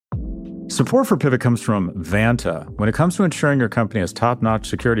Support for Pivot comes from Vanta. When it comes to ensuring your company has top-notch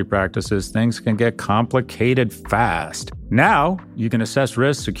security practices, things can get complicated fast. Now, you can assess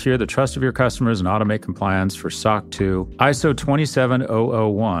risk, secure the trust of your customers, and automate compliance for SOC 2, ISO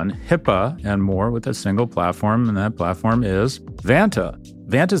 27001, HIPAA, and more with a single platform, and that platform is Vanta.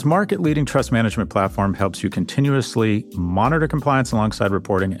 Vanta's market-leading trust management platform helps you continuously monitor compliance alongside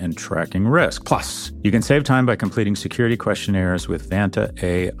reporting and tracking risk. Plus, you can save time by completing security questionnaires with Vanta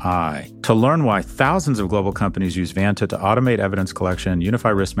AI. To learn why thousands of global companies use Vanta to automate evidence collection, unify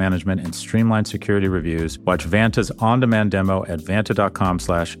risk management, and streamline security reviews, watch Vanta's on-demand demo at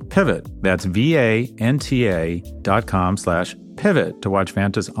vanta.com/pivot. That's VANTA.com/pivot to watch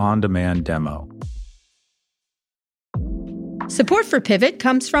Vanta's on-demand demo. Support for Pivot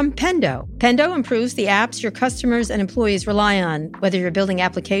comes from Pendo. Pendo improves the apps your customers and employees rely on. Whether you're building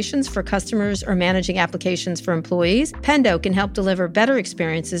applications for customers or managing applications for employees, Pendo can help deliver better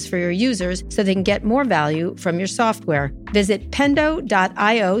experiences for your users so they can get more value from your software. Visit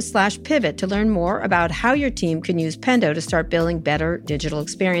pendo.io/pivot to learn more about how your team can use Pendo to start building better digital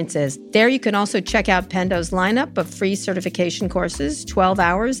experiences. There you can also check out Pendo's lineup of free certification courses, 12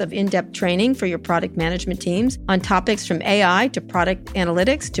 hours of in-depth training for your product management teams on topics from AI to product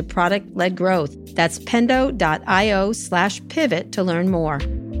analytics to product-led growth. That's pendo.io/pivot to learn more.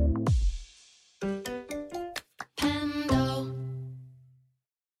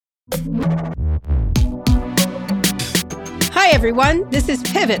 Hi, everyone. This is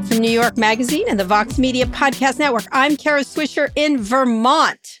Pivot from New York Magazine and the Vox Media Podcast Network. I'm Kara Swisher in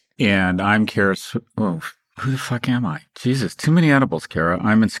Vermont. And I'm Kara. Who the fuck am I? Jesus, too many edibles, Kara.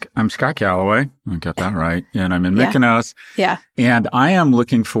 I'm Scott Galloway. I got that right. And I'm in Mykonos. Yeah. And I am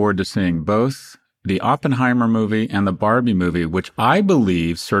looking forward to seeing both the Oppenheimer movie and the Barbie movie, which I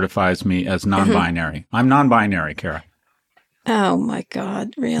believe certifies me as non-binary. I'm non-binary, Kara. Oh, my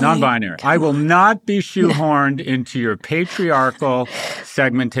God. Really? Non-binary. I will not be shoehorned into your patriarchal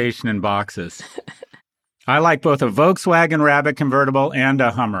segmentation in boxes. I like both a Volkswagen Rabbit convertible and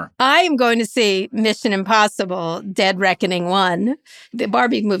a Hummer. I am going to see Mission Impossible, Dead Reckoning 1. The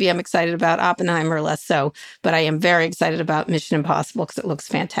Barbie movie I'm excited about, Oppenheimer less so, but I am very excited about Mission Impossible because it looks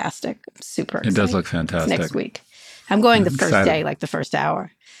fantastic. I'm super excited. It does look fantastic. It's next week. I'm going the first day, like the first hour.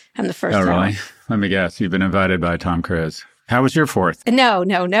 I'm the first hour. Oh, really? Let me guess. You've been invited by Tom Cruise. How was your fourth? No,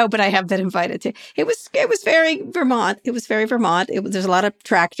 but I have been invited to. It was very Vermont. It was very Vermont. There's a lot of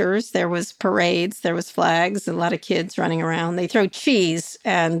tractors. There was parades. There was flags. A lot of kids running around. They throw cheese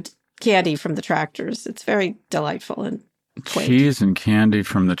and candy from the tractors. It's very delightful and quaint. Cheese and candy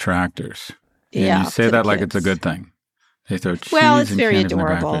from the tractors. And yeah, you say that like it's a good thing. They throw cheese and candy. Well, it's very from the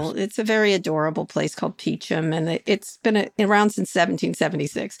adorable. tractors. It's a very adorable place called Peacham, and it's been around since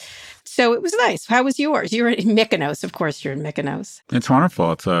 1776. So it was nice. How was yours? You were in Mykonos. Of course, you're in Mykonos. It's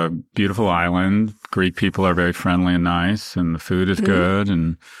wonderful. It's a beautiful island. Greek people are very friendly and nice, and the food is good,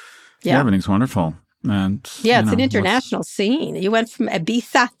 and everything's wonderful. And it's an international scene. You went from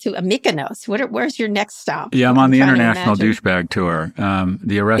Ibiza to Mykonos. Where's your next stop? Yeah, I'm on the international douchebag tour.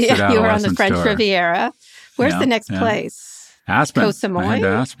 The Arrested Adolescents you were on the French tour. Riviera. Where's the next place? Aspen. Koh Samui? I had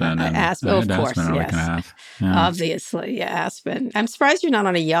Aspen. Aspen, of course, yes. Obviously, Aspen. I'm surprised you're not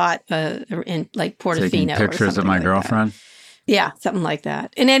on a yacht in like Portofino. Taking pictures of my girlfriend? Yeah, something like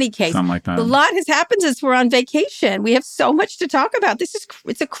that. In any case, something like that. A lot has happened since we're on vacation. We have so much to talk about.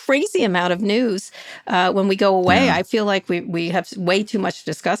 It's a crazy amount of news when we go away. Yeah. I feel like we have way too much to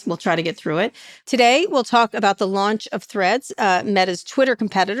discuss. We'll try to get through it. Today, we'll talk about the launch of Threads, Meta's Twitter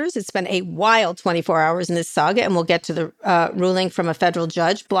competitors. It's been a wild 24 hours in this saga, and we'll get to the ruling from a federal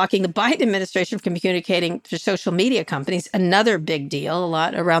judge blocking the Biden administration from communicating to social media companies. Another big deal, a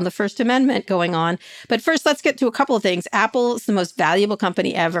lot around the First Amendment going on. But first, let's get to a couple of things. Apple is the most valuable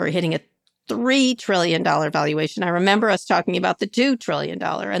company ever, hitting a $3 trillion valuation. I remember us talking about the $2 trillion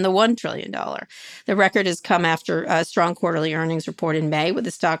and the $1 trillion. The record has come after a strong quarterly earnings report in May, with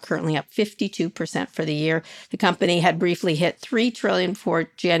the stock currently up 52% for the year. The company had briefly hit $3 trillion for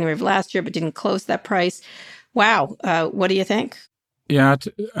January of last year, but didn't close that price. Wow. What do you think? Yeah,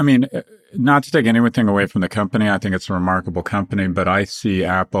 I mean, not to take anything away from the company. I think it's a remarkable company, but I see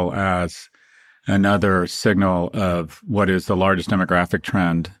Apple as another signal of what is the largest demographic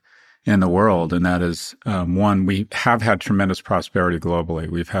trend in the world. And that is, one, we have had tremendous prosperity globally.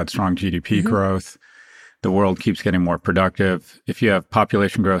 We've had strong GDP growth. The world keeps getting more productive. If you have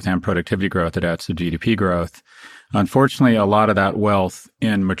population growth and productivity growth, it adds to GDP growth. Unfortunately, a lot of that wealth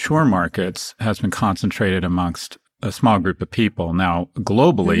in mature markets has been concentrated amongst a small group of people. Now,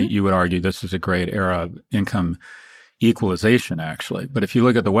 globally, you would argue this is a great era of income equalization, actually. But if you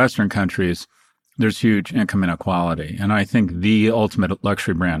look at the Western countries, there's huge income inequality. And I think the ultimate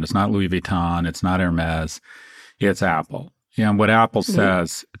luxury brand is not Louis Vuitton, it's not Hermes, it's Apple. And what Apple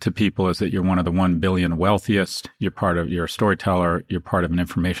says to people is that you're one of the 1 billion wealthiest, you're a storyteller, you're part of an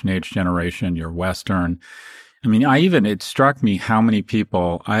information age generation, you're Western. I mean, it struck me how many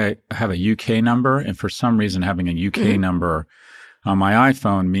people, I have a UK number, and for some reason having a UK number on my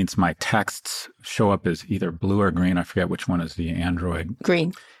iPhone means my texts show up as either blue or green. I forget which one is the Android.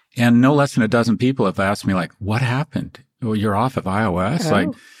 Green. And no less than a dozen people have asked me, like, what happened? Well, you're off of iOS? Oh. Like,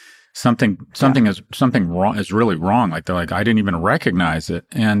 something wrong is really wrong. Like, they're like, I didn't even recognize it.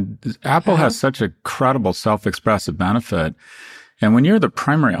 And Apple has such a credible self-expressive benefit. And when you're the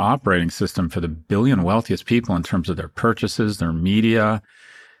primary operating system for the billion wealthiest people in terms of their purchases, their media,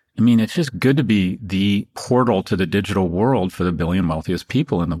 I mean, it's just good to be the portal to the digital world for the billion wealthiest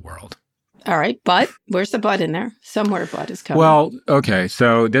people in the world. All right. But where's the but in there? Somewhere but is coming. Well, okay.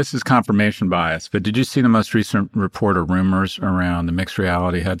 So this is confirmation bias. But did you see the most recent report of rumors around the mixed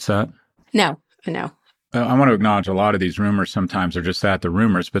reality headset? No. I want to acknowledge a lot of these rumors sometimes are just the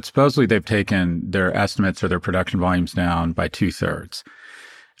rumors, but supposedly they've taken their estimates or their production volumes down by 2/3.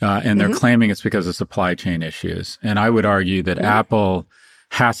 And they're claiming it's because of supply chain issues. And I would argue that Apple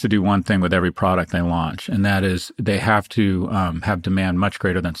has to do one thing with every product they launch, and that is they have to have demand much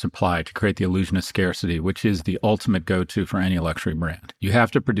greater than supply to create the illusion of scarcity, which is the ultimate go-to for any luxury brand. You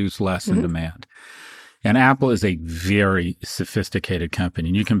have to produce less than demand. And Apple is a very sophisticated company.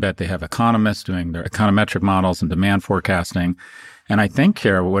 And you can bet they have economists doing their econometric models and demand forecasting. And I think,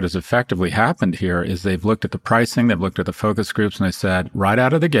 Kara, what has effectively happened here is they've looked at the pricing, they've looked at the focus groups, and they said, right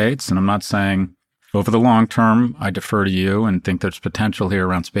out of the gates, and I'm not saying over the long term, I defer to you and think there's potential here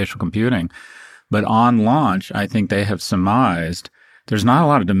around spatial computing. But on launch, I think they have surmised there's not a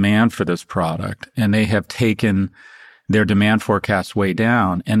lot of demand for this product, and they have taken their demand forecast way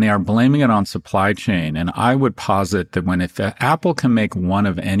down, and they are blaming it on supply chain. And I would posit that if Apple can make one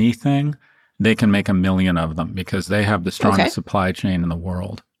of anything, they can make 1 million of them because they have the strongest supply chain in the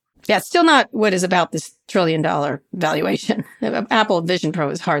world. Yeah, it's still not what is about this $1 trillion valuation. Apple Vision Pro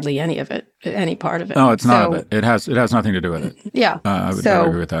is hardly any of it, any part of it. Oh, it's none of it. It has nothing to do with it. Yeah. I would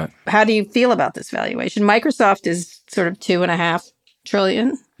agree with that. How do you feel about this valuation? Microsoft is sort of $2.5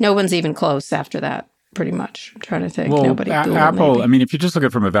 trillion. No one's even close after that. Pretty much. I'm trying to think. Well, Nobody. Google, Apple, maybe. I mean, if you just look at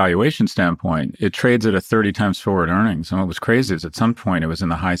it from a valuation standpoint, it trades at a 30 times forward earnings. And what was crazy is at some point it was in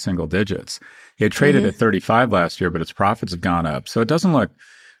the high single digits. It traded at 35 last year, but its profits have gone up. So it doesn't look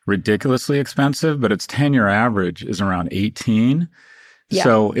ridiculously expensive, but its 10-year average is around 18. Yeah,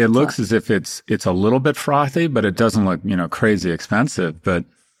 so it looks as if it's a little bit frothy, but it doesn't look, crazy expensive. But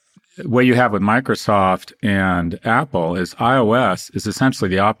what you have with Microsoft and Apple is iOS is essentially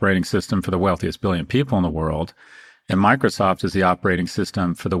the operating system for the wealthiest billion people in the world. And Microsoft is the operating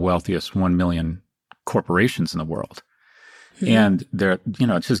system for the wealthiest 1 million corporations in the world. And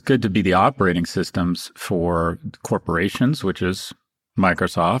it's just good to be the operating systems for corporations, which is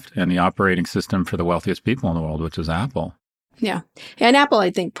Microsoft, and the operating system for the wealthiest people in the world, which is Apple. Yeah. And Apple,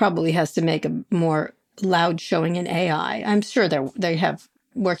 I think, probably has to make a more loud showing in AI. I'm sure they have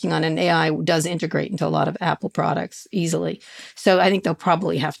working on an AI does integrate into a lot of Apple products easily. So I think they'll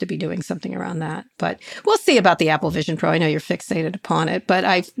probably have to be doing something around that. But we'll see about the Apple Vision Pro. I know you're fixated upon it, but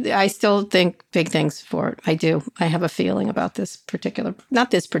I still think big things for it. I do. I have a feeling about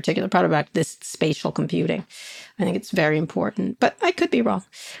not this particular product, but this spatial computing. I think it's very important, but I could be wrong.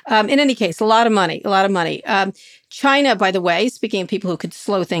 In any case, a lot of money. China, by the way, speaking of people who could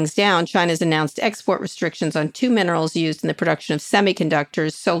slow things down, China's announced export restrictions on 2 minerals used in the production of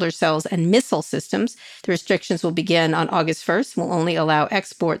semiconductors, solar cells, and missile systems. The restrictions will begin on August 1st and will only allow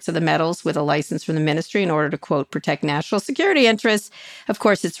exports of the metals with a license from the ministry in order to, quote, protect national security interests. Of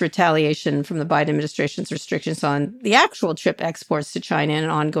course, it's retaliation from the Biden administration's restrictions on the actual chip exports to China in an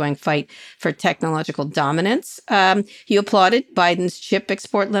ongoing fight for technological dominance. You applauded Biden's chip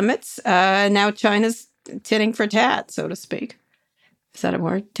export limits. Now China's titting for tat, so to speak. Is that a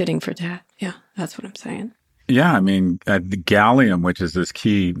word? Titting for tat. Yeah, that's what I'm saying. Yeah, I mean, the gallium, which is this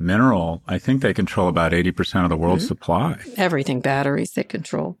key mineral, I think they control about 80% of the world's supply. Everything, batteries, they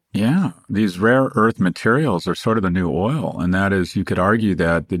control. Yeah, these rare earth materials are sort of the new oil. And that is, you could argue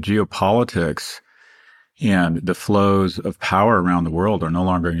that the geopolitics and the flows of power around the world are no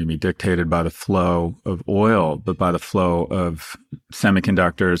longer going to be dictated by the flow of oil, but by the flow of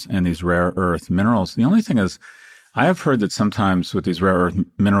semiconductors and these rare earth minerals. The only thing is, I have heard that sometimes with these rare earth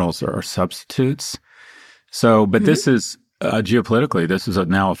minerals, there are substitutes. So, but this is geopolitically, this is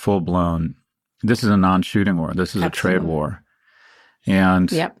now a full-blown, this is a non-shooting war. This is a trade war.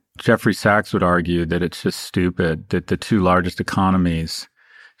 And Jeffrey Sachs would argue that it's just stupid that the two largest economies,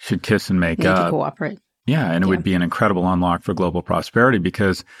 should kiss and make need to up. cooperate. Yeah, and it would be an incredible unlock for global prosperity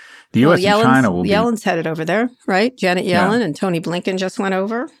because the U.S. and China will be... Yellen's headed over there, right? Janet Yellen and Tony Blinken just went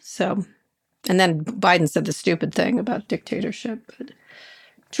over. So, and then Biden said the stupid thing about dictatorship. But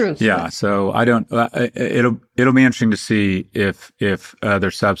truth. Yeah, so I don't... it'll be interesting to see if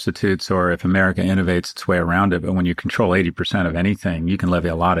there's substitutes or if America innovates its way around it. But when you control 80% of anything, you can levy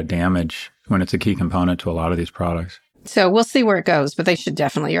a lot of damage when it's a key component to a lot of these products. So we'll see where it goes, but they should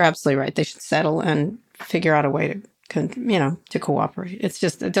definitely, you're absolutely right. They should settle and figure out a way to cooperate. It's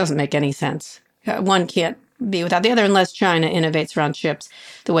just, it doesn't make any sense. One can't be without the other unless China innovates around chips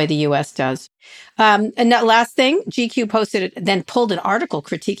the way the U.S. does. And that last thing, GQ then pulled an article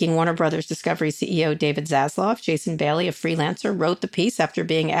critiquing Warner Brothers Discovery CEO David Zaslav. Jason Bailey, a freelancer, wrote the piece after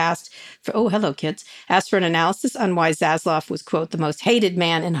being asked for an analysis on why Zaslav was, quote, the most hated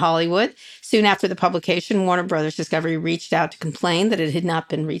man in Hollywood. Soon after the publication, Warner Brothers Discovery reached out to complain that it had not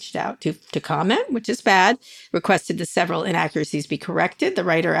been reached out to comment, which is bad, requested that several inaccuracies be corrected. The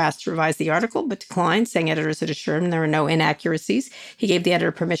writer asked to revise the article, but declined, saying editors had assured him there were no inaccuracies. He gave the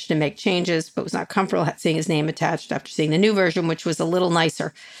editor permission to make changes, but was not comfortable seeing his name attached after seeing the new version, which was a little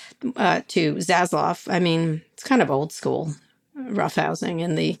nicer to Zaslav. I mean, it's kind of old school roughhousing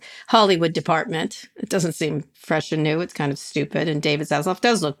in the Hollywood department. It doesn't seem fresh and new. It's kind of stupid. And David Zaslav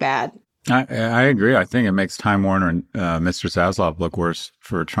does look bad. I agree. I think it makes Time Warner and Mr. Zaslav look worse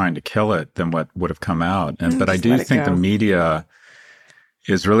for trying to kill it than what would have come out. But I do think the media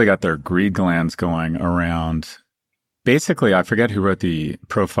has really got their greed glands going around. Basically, I forget who wrote the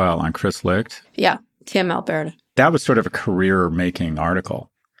profile on Chris Licht. Yeah, Tim Alberta. That was sort of a career-making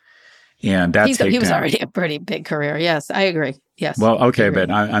article. And that's he was already a pretty big career. Yes, I agree. Yes. Well, okay, but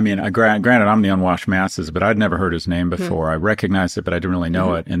I mean, granted, I'm the unwashed masses, but I'd never heard his name before. I recognized it, but I didn't really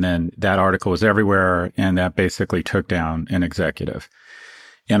know it. And then that article was everywhere, and that basically took down an executive.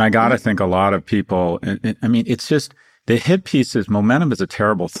 And I got to think a lot of people, I mean, it's just the hit pieces, momentum is a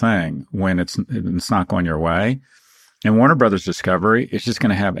terrible thing when it's not going your way. And Warner Brothers Discovery is just going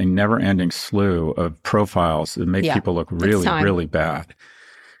to have a never-ending slew of profiles that make people look really, really bad.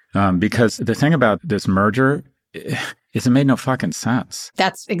 Because the thing about this merger is it made no fucking sense.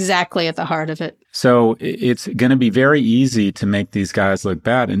 That's exactly at the heart of it. So it's going to be very easy to make these guys look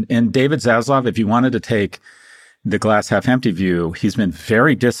bad. And David Zaslav, if you wanted to take the glass half empty view, he's been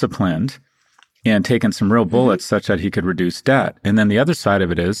very disciplined and taken some real bullets such that he could reduce debt. And then the other side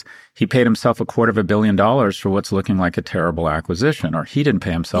of it is he paid himself $250 million for what's looking like a terrible acquisition. Or he didn't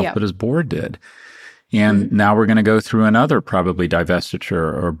pay himself, but his board did. And now we're going to go through another probably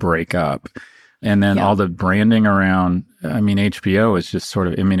divestiture or breakup. And then all the branding around, I mean, HBO is just sort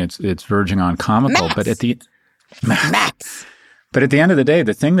of, I mean, it's verging on comical. Max. But at the Max. But at the end of the day,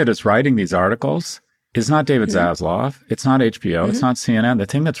 the thing that is writing these articles is not David Zaslav. It's not HBO. It's not CNN. The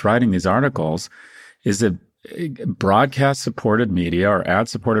thing that's writing these articles is that broadcast-supported media or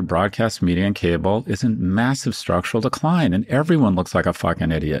ad-supported broadcast media and cable is in massive structural decline, and everyone looks like a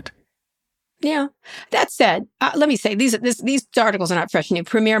fucking idiot. Yeah. That said, let me say, these articles are not fresh and new.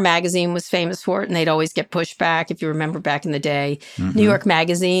 Premiere Magazine was famous for it, and they'd always get pushed back, if you remember back in the day. New York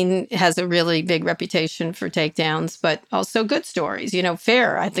Magazine has a really big reputation for takedowns, but also good stories. You know,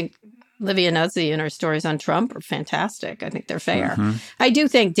 fair. I think Livia Nuzzi and her stories on Trump are fantastic. I think they're fair. I do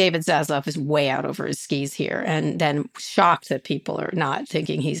think David Zaslav is way out over his skis here, and then shocked that people are not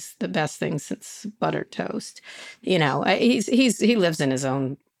thinking he's the best thing since buttered toast. You know, he lives in his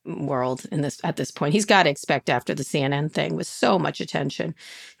own world at this point. He's got to expect after the CNN thing with so much attention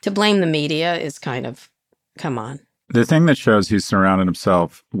to blame the media is kind of, come on. The thing that shows he's surrounded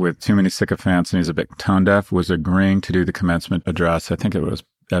himself with too many sycophants and he's a bit tone deaf was agreeing to do the commencement address. I think it was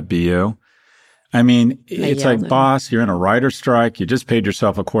at BU. I mean, it's like, boss, you're in a writer's strike. You just paid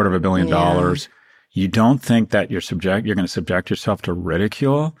yourself $250 million. You don't think that you're going to subject yourself to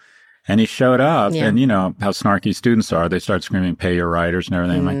ridicule? And he showed up, and you know how snarky students are. They start screaming, pay your writers and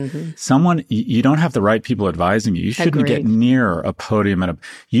everything. I'm like, you don't have the right people advising you. You shouldn't get near a podium.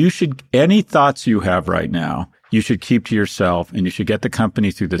 Any thoughts you have right now, you should keep to yourself, and you should get the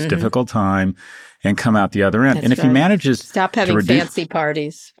company through this difficult time and come out the other end. That's and if he manages stop having fancy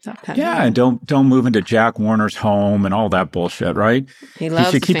parties. And don't move into Jack Warner's home and all that bullshit, right? He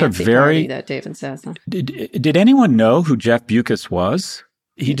loves the fancy party that David says. Did anyone know who Jeff Bewkes was?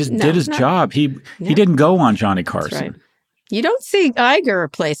 He just did his job. He didn't go on Johnny Carson. That's right. You don't see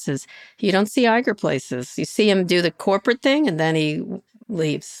Iger places. You see him do the corporate thing, and then he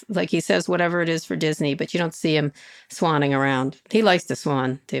leaves. Like he says whatever it is for Disney, but you don't see him swanning around. He likes to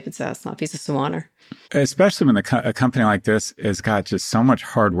swan, David Zaslav. He's a swanner. Especially when a company like this has got just so much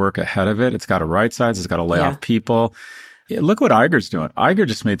hard work ahead of it. It's got to right size. It's got to lay off people. Look what Iger's doing. Iger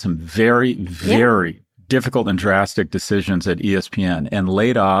just made some very, very difficult and drastic decisions at ESPN and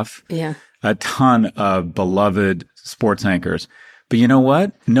laid off a ton of beloved sports anchors. But you know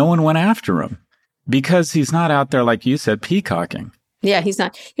what? No one went after him because he's not out there, like you said, peacocking. Yeah, he's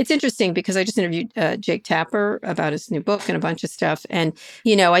not. It's interesting because I just interviewed Jake Tapper about his new book and a bunch of stuff. And,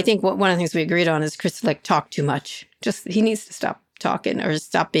 I think one of the things we agreed on is Chris talked too much. He needs to stop talking or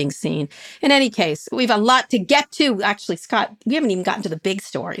stop being seen. In any case, we have a lot to get to. Actually, Scott, we haven't even gotten to the big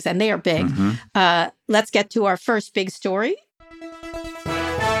stories, and they are big. Mm-hmm. Let's get to our first big story.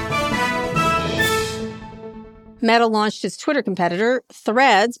 Meta launched its Twitter competitor,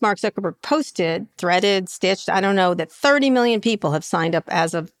 Threads. Mark Zuckerberg posted, threaded, stitched, I don't know, that 30 million people have signed up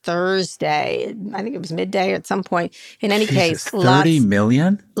as of Thursday. I think it was midday at some point. In any case, 30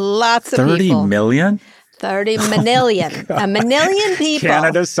 million? Lots of 30 people. 30 million? 30 manillion. A manillion people.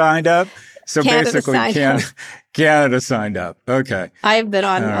 Canada signed up? So basically, Canada signed up. Okay. I've been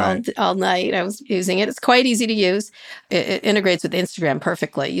on all night. I was using it. It's quite easy to use. It integrates with Instagram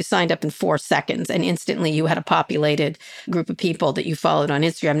perfectly. You signed up in 4 seconds, and instantly you had a populated group of people that you followed on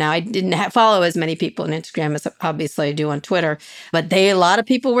Instagram. Now, I didn't follow as many people on Instagram as obviously I do on Twitter, but a lot of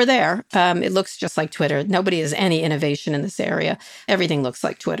people were there. It looks just like Twitter. Nobody has any innovation in this area. Everything looks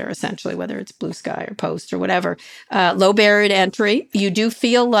like Twitter, essentially, whether it's Blue Sky or Post or whatever. Low barrier to entry. You do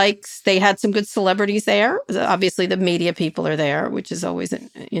feel like they had some good celebrities there. Obviously, the media people are there, which is always,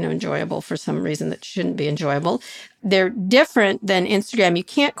 enjoyable for some reason that shouldn't be enjoyable. They're different than Instagram. You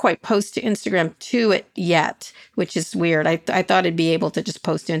can't quite post to Instagram to it yet, which is weird. I thought I'd be able to just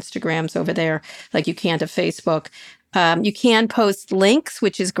post Instagrams over there like you can't to Facebook. You can post links,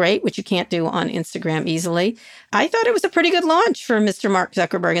 which is great, which you can't do on Instagram easily. I thought it was a pretty good launch for Mr. Mark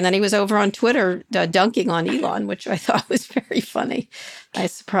Zuckerberg. And then he was over on Twitter dunking on Elon, which I thought was very funny. I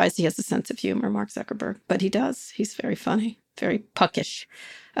was surprised he has a sense of humor, Mark Zuckerberg, but he does. He's very funny, very puckish.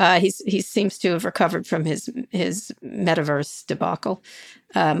 He seems to have recovered from his metaverse debacle.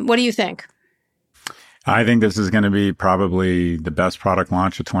 What do you think? I think this is going to be probably the best product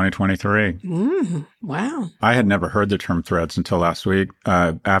launch of 2023. Wow. I had never heard the term Threads until last week.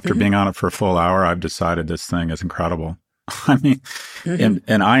 After being on it for a full hour, I've decided this thing is incredible. I mean,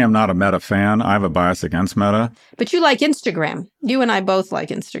 and I am not a Meta fan. I have a bias against Meta. But you like Instagram. You and I both like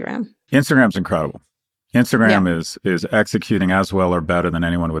Instagram. Instagram's incredible. Instagram is executing as well or better than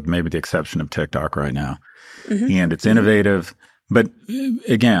anyone, with maybe the exception of TikTok right now. And it's innovative. But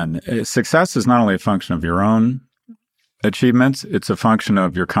again, success is not only a function of your own achievements, it's a function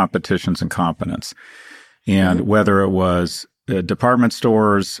of your competition's incompetence. And whether it was department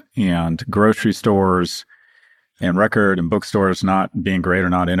stores and grocery stores and record and bookstores not being great or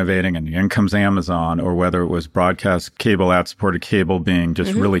not innovating, and in comes Amazon, or whether it was broadcast cable, ad-supported cable being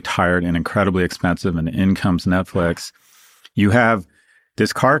just really tired and incredibly expensive, and in comes Netflix, you have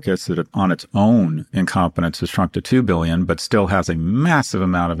this carcass that on its own incompetence has shrunk to 2 billion, but still has a massive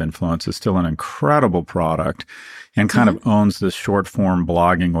amount of influence, is still an incredible product, and kind of owns this short form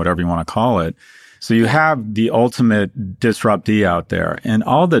blogging, whatever you want to call it. So you have the ultimate disruptee out there, and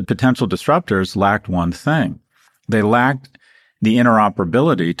all the potential disruptors lacked one thing. They lacked the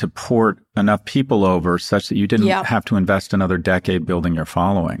interoperability to port enough people over such that you didn't have to invest another decade building your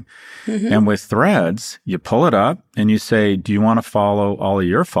following. And with Threads, you pull it up and you say, do you want to follow all of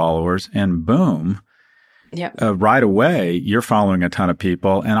your followers? And boom, right away, you're following a ton of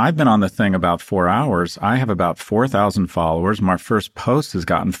people. And I've been on the thing about 4 hours. I have about 4,000 followers. My first post has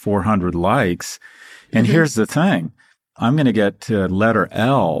gotten 400 likes. And here's the thing. I'm going to get to letter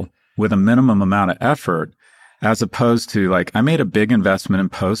L with a minimum amount of effort, as opposed to I made a big investment in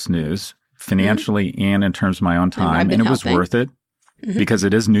Post News financially and in terms of my own time. And it was worth it because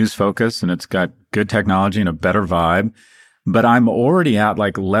it is news focused and it's got good technology and a better vibe. But I'm already at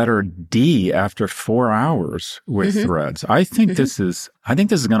letter D after 4 hours with Threads. I think this is going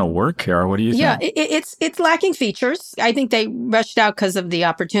to work, Kara. What do you think? Yeah, it's lacking features. I think they rushed out because of the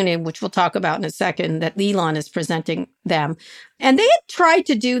opportunity, which we'll talk about in a second, that Elon is presenting them. And they had tried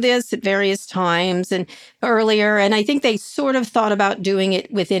to do this at various times and earlier. And I think they sort of thought about doing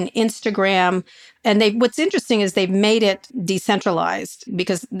it within Instagram. And what's interesting is they've made it decentralized,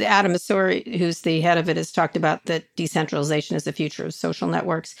 because Adam Mosseri, who's the head of it, has talked about that decentralization is the future of social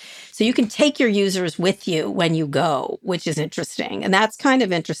networks. So you can take your users with you when you go, which is interesting. And that's kind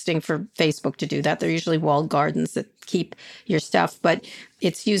of interesting for Facebook to do that. They're usually walled gardens that keep your stuff, but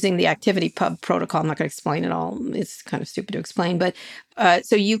it's using the ActivityPub protocol. I'm not going to explain it all. It's kind of stupid to explain, but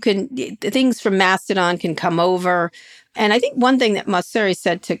so you can, things from Mastodon can come over. And I think one thing that Mosseri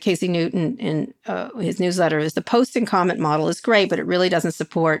said to Casey Newton in his newsletter is the post and comment model is great, but it really doesn't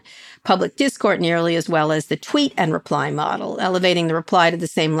support public discourse nearly as well as the tweet and reply model. Elevating the reply to the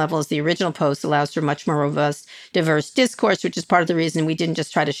same level as the original post allows for much more robust, diverse discourse, which is part of the reason we didn't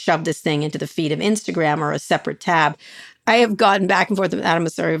just try to shove this thing into the feed of Instagram or a separate tab. I have gone back and forth with Adam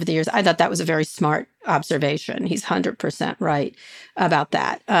Mosseri over the years. I thought that was a very smart observation. He's 100% right about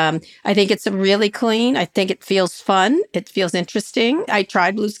that. I think it's really clean. I think it feels fun. It feels interesting. I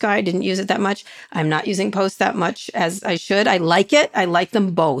tried Blue Sky. I didn't use it that much. I'm not using Post that much as I should. I like it. I like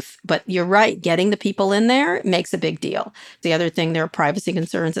them both. But you're right. Getting the people in there makes a big deal. The other thing, there are privacy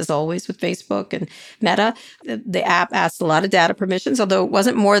concerns, as always, with Facebook and Meta. The app asked a lot of data permissions, although it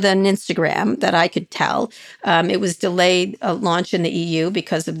wasn't more than Instagram that I could tell. It was delayed launch in the EU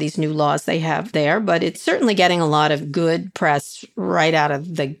because of these new laws they have there. But it's certainly getting a lot of good press right out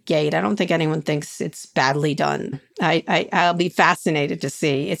of the gate. I don't think anyone thinks it's badly done. I'll be fascinated to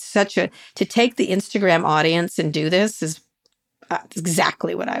see. It's to take the Instagram audience and do this is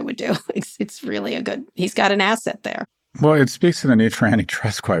exactly what I would do. It's really he's got an asset there. Well, it speaks to the need for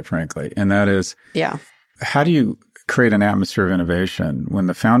antitrust, quite frankly. And that is, how do you create an atmosphere of innovation when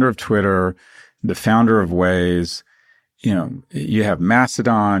the founder of Twitter, the founder of Waze, you have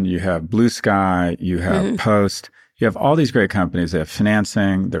Mastodon, you have Blue Sky, you have Post, you have all these great companies. They have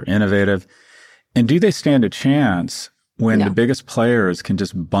financing, they're innovative. And do they stand a chance when the biggest players can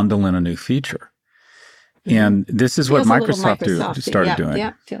just bundle in a new feature? And this is what Microsoft started doing.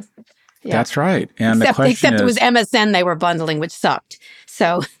 Yeah, that's right. And except it was MSN they were bundling, which sucked.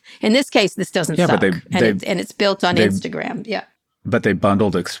 So in this case, this doesn't suck. But it's built on Instagram. Yeah. But they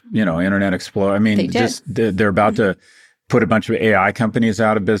bundled, Internet Explorer. I mean, they're about to put a bunch of AI companies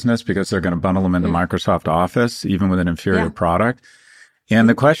out of business because they're going to bundle them into Microsoft Office, even with an inferior product. And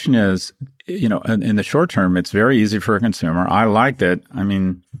the question is, in the short term, it's very easy for a consumer. I liked it. I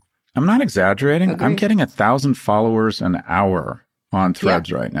mean, I'm not exaggerating. Agreed. I'm getting 1,000 followers an hour on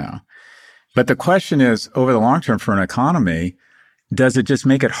Threads right now. But the question is, over the long term for an economy, does it just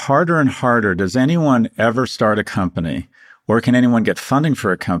make it harder and harder? Does anyone ever start a company, or can anyone get funding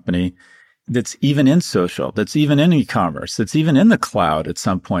for a company that's even in social, that's even in e-commerce, that's even in the cloud at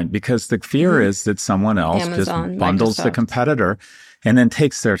some point? Because the fear is that someone else Amazon, just bundles Microsoft. The competitor and then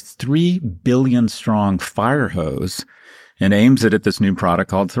takes their 3 billion strong fire hose and aims it at this new product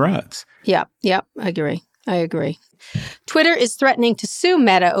called Threads. Yeah, I agree. Twitter is threatening to sue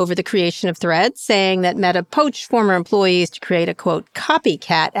Meta over the creation of Threads, saying that Meta poached former employees to create a, quote,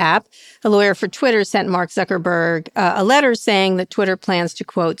 copycat app. A lawyer for Twitter sent Mark Zuckerberg a letter saying that Twitter plans to,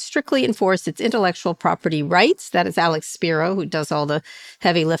 quote, strictly enforce its intellectual property rights. That is Alex Spiro, who does all the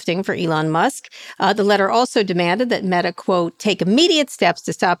heavy lifting for Elon Musk. The letter also demanded that Meta, quote, take immediate steps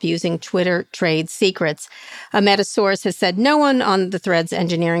to stop using Twitter trade secrets. A Meta source has said no one on the Threads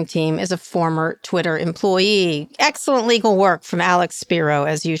engineering team is a former Twitter employee. Excellent legal work from Alex Spiro,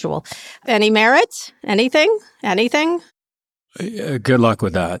 as usual. Any merit? Anything? Good luck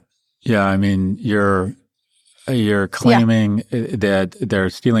with that. Yeah, I mean, you're claiming that they're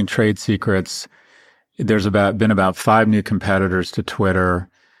stealing trade secrets. There's been about 5 new competitors to Twitter.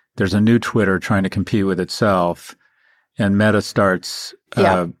 There's a new Twitter trying to compete with itself. And Meta starts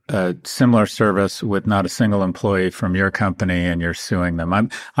a similar service with not a single employee from your company, and you're suing them.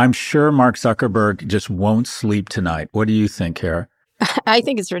 I'm sure Mark Zuckerberg just won't sleep tonight. What do you think, Kara? I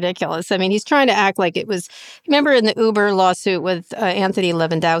think it's ridiculous. I mean, he's trying to act like it was, remember in the Uber lawsuit with Anthony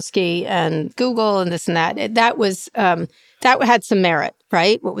Lewandowski and Google and this and that, that was, that had some merit,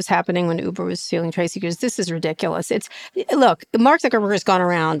 right? What was happening when Uber was stealing trade secrets. This is ridiculous. Look, Mark Zuckerberg has gone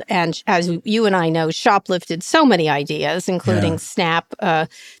around and, as you and I know, shoplifted so many ideas, including Snap, the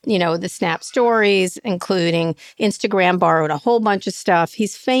Snap stories, including Instagram borrowed a whole bunch of stuff.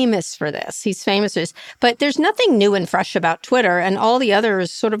 He's famous for this. But there's nothing new and fresh about Twitter, and all the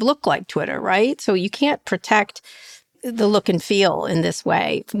others sort of look like Twitter, right? So you can't protect the look and feel in this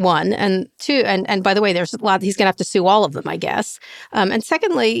way, one. And two, and by the way, there's a lot, he's going to have to sue all of them, I guess. And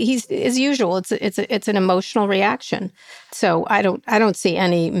secondly, he's, as usual, it's an emotional reaction. So I don't see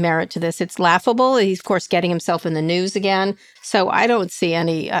any merit to this. It's laughable. He's, of course, getting himself in the news again. So I don't see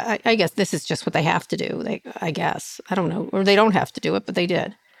any, I guess this is just what they have to do. I guess. I don't know. Or they don't have to do it, but they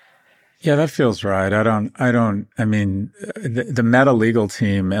did. Yeah, that feels right. I mean, the Meta legal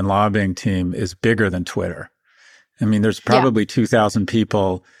team and lobbying team is bigger than Twitter. I mean, there's probably 2,000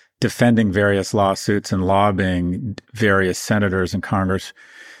 people defending various lawsuits and lobbying various senators and Congress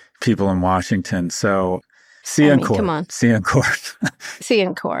people in Washington. So See you I in mean, court. come on. See you in court. See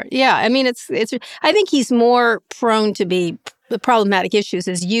in court. Yeah. I mean, it's, I think he's more prone to be the problematic issues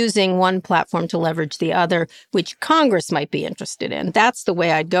is using one platform to leverage the other, which Congress might be interested in. That's the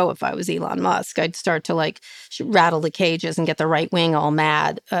way I'd go if I was Elon Musk. I'd start to like rattle the cages and get the right wing all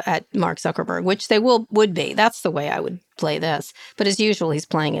mad at Mark Zuckerberg, which they would be. That's the way I would play this. But as usual, he's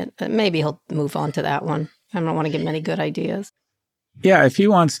playing it. Maybe he'll move on to that one. I don't want to give him any good ideas. Yeah, if he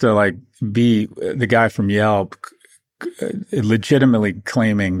wants to like be the guy from Yelp legitimately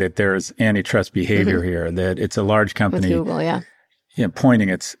claiming that there's antitrust behavior here, that it's a large company with Google, pointing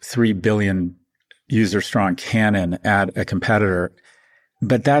its 3 billion user strong cannon at a competitor.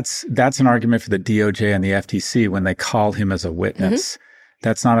 But that's an argument for the DOJ and the FTC when they call him as a witness.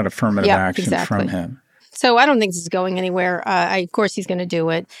 That's not an affirmative action from him. So I don't think this is going anywhere. Of course, he's going to do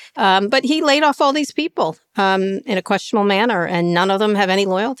it. But he laid off all these people in a questionable manner, and none of them have any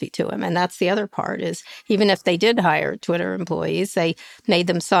loyalty to him. And that's the other part is even if they did hire Twitter employees, they made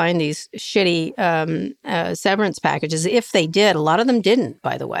them sign these shitty severance packages. If they did, a lot of them didn't,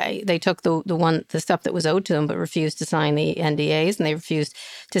 by the way. They took the stuff that was owed to them, but refused to sign the NDAs, and they refused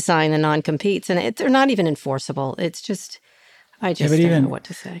to sign the non-competes. And they're not even enforceable. It's just... I just don't know what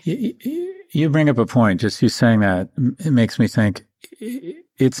to say. You bring up a point, just you saying that, it makes me think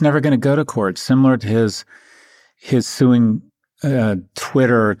it's never going to go to court, similar to his suing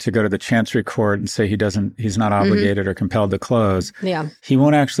Twitter to go to the Chancery Court and say he's not obligated or compelled to close. Yeah. He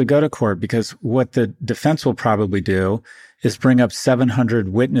won't actually go to court because what the defense will probably do is bring up 700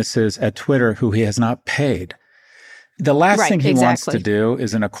 witnesses at Twitter who he has not paid. The last thing he wants to do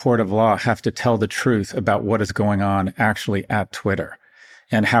is in a court of law have to tell the truth about what is going on actually at Twitter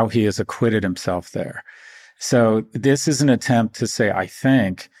and how he has acquitted himself there. So this is an attempt to say, I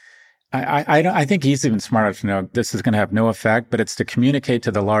think he's even smart enough to know this is going to have no effect, but it's to communicate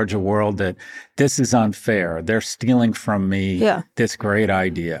to the larger world that this is unfair. They're stealing from me this great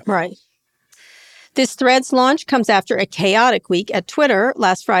idea. Right. This Threads launch comes after a chaotic week at Twitter.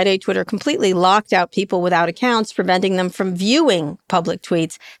 Last Friday, Twitter completely locked out people without accounts, preventing them from viewing public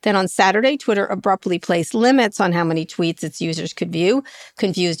tweets. Then on Saturday, Twitter abruptly placed limits on how many tweets its users could view.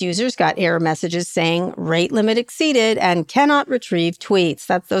 Confused users got error messages saying rate limit exceeded and cannot retrieve tweets.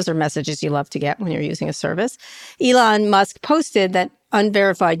 Those are messages you love to get when you're using a service. Elon Musk posted that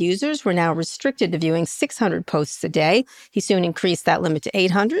unverified users were now restricted to viewing 600 posts a day. He soon increased that limit to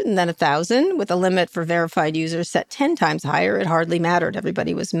 800 and then 1,000, with a limit for verified users set 10 times higher. It hardly mattered.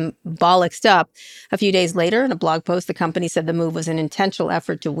 Everybody was bollocksed up. A few days later, in a blog post, the company said the move was an intentional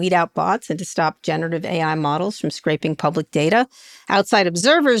effort to weed out bots and to stop generative AI models from scraping public data. Outside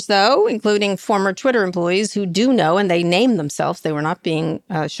observers, though, including former Twitter employees who do know, and they name themselves, they were not being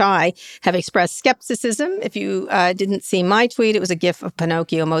shy, have expressed skepticism. If you didn't see my tweet, it was a GIF of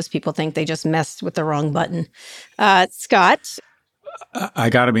Pinocchio. Most people think they just messed with the wrong button. Scott?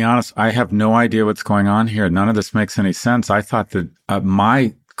 I got to be honest, I have no idea what's going on here. None of this makes any sense. I thought that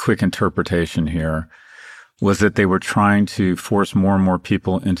my quick interpretation here was that they were trying to force more and more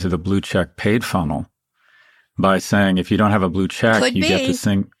people into the blue check paid funnel by saying, if you don't have a blue check, you get this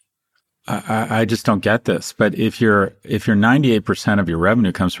thing. I just don't get this. But if you're 98% of your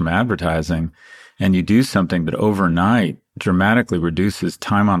revenue comes from advertising and you do something that overnight dramatically reduces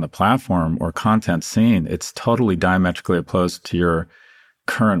time on the platform or content seen, it's totally diametrically opposed to your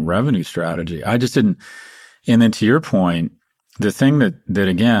current revenue strategy. I just didn't. And then to your point, the thing that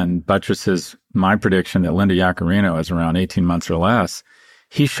again buttresses my prediction that Linda Yaccarino is around 18 months or less,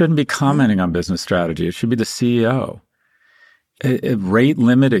 he shouldn't be commenting on business strategy. It should be the CEO. A rate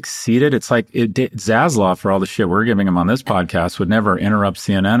limit exceeded. It's like Zaslav, for all the shit we're giving him on this podcast, would never interrupt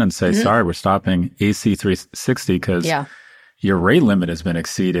CNN and say, sorry, we're stopping AC 360 because your rate limit has been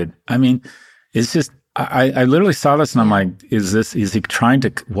exceeded. I mean, it's just, I literally saw this and I'm like, is he trying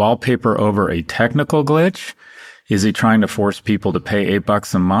to wallpaper over a technical glitch? Is he trying to force people to pay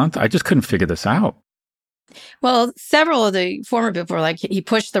 $8 a month? I just couldn't figure this out. Well, several of the former people were like, he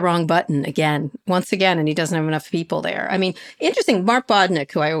pushed the wrong button once again, and he doesn't have enough people there. I mean, interesting. Mark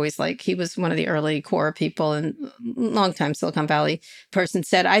Bodnick, who I always like, he was one of the early core people and longtime Silicon Valley person,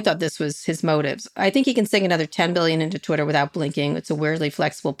 said, I thought this was his motives. I think he can sink another $10 billion into Twitter without blinking. It's a weirdly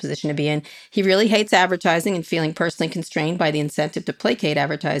flexible position to be in. He really hates advertising and feeling personally constrained by the incentive to placate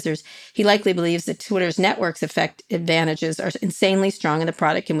advertisers. He likely believes that Twitter's network's effect advantages are insanely strong and the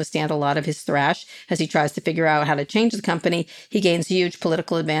product can withstand a lot of his thrash as he tries to to figure out how to change the company. He gains huge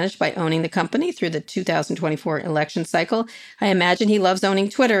political advantage by owning the company through the 2024 election cycle. I imagine he loves owning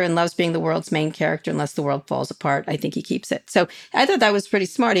Twitter and loves being the world's main character unless the world falls apart. I think he keeps it. So I thought that was pretty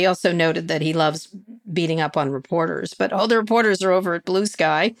smart. He also noted that he loves beating up on reporters, but all the reporters are over at Blue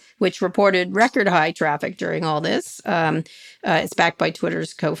Sky, which reported record high traffic during all this. It's backed by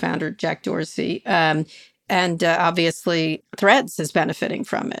Twitter's co-founder, Jack Dorsey. And obviously, Threads is benefiting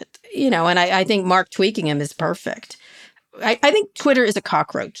from it. And I think Mark tweaking him is perfect. I think Twitter is a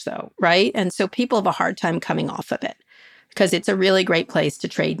cockroach, though, right? And so people have a hard time coming off of it because it's a really great place to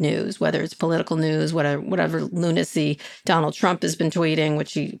trade news, whether it's political news, whatever lunacy Donald Trump has been tweeting,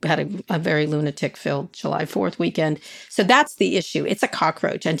 which he had a very lunatic-filled July 4th weekend. So that's the issue. It's a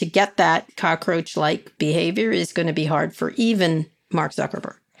cockroach. And to get that cockroach-like behavior is going to be hard for even Mark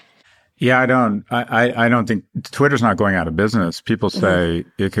Zuckerberg. Yeah, I don't think Twitter's not going out of business. People say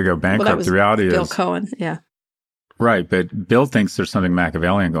it could go bankrupt. Well, that was the reality Bill is Cohen, yeah. Right, but Bill thinks there's something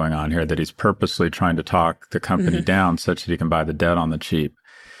Machiavellian going on here, that he's purposely trying to talk the company down such that he can buy the debt on the cheap.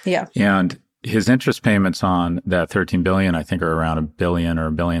 Yeah. And his interest payments on that $13 billion, I think, are around $1 billion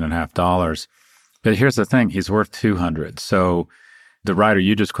or $1.5 billion. But here's the thing, he's worth 200. So the writer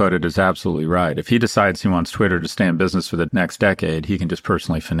you just quoted is absolutely right. If he decides he wants Twitter to stay in business for the next decade, he can just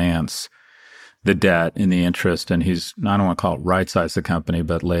personally finance the debt and the interest. And he's, I don't want to call it right-size the company,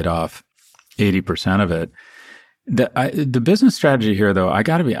 but laid off 80% of it. The business strategy here, though, I'm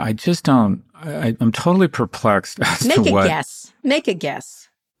totally perplexed as to what. Make a guess.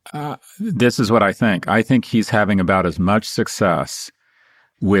 This is what I think. I think he's having about as much success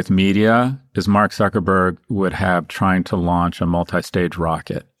with media as Mark Zuckerberg would have trying to launch a multi-stage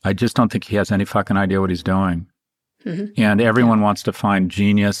rocket. I just don't think he has any fucking idea what he's doing. Mm-hmm. And everyone wants to find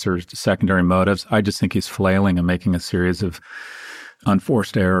genius or secondary motives. I just think he's flailing and making a series of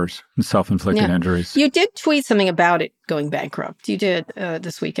unforced errors and self-inflicted injuries. You did tweet something about it going bankrupt. You did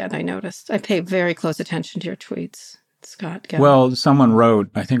this weekend, I noticed. I pay very close attention to your tweets, Scott. Well, someone wrote,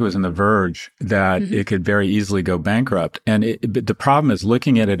 I think it was in The Verge, that it could very easily go bankrupt. And the problem is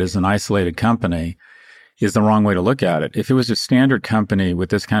looking at it as an isolated company is the wrong way to look at it. If it was a standard company with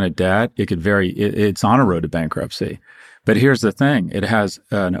this kind of debt, it's on a road to bankruptcy. But here's the thing. It has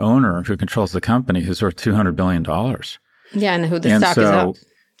an owner who controls the company who's worth $200 billion. Yeah, and the stock is up.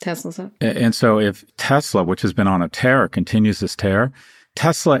 Tesla's up. And so if Tesla, which has been on a tear, continues this tear,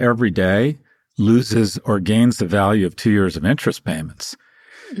 Tesla every day loses or gains the value of 2 years of interest payments.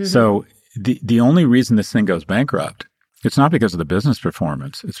 Mm-hmm. So the only reason this thing goes bankrupt, it's not because of the business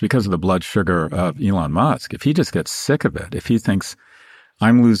performance. It's because of the blood sugar of Elon Musk. If he just gets sick of it, if he thinks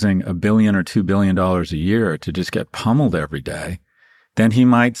I'm losing $1 billion or $2 billion a year to just get pummeled every day, then he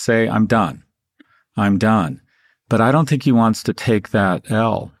might say, I'm done. But I don't think he wants to take that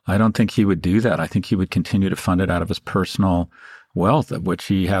L. I don't think he would do that. I think he would continue to fund it out of his personal wealth, of which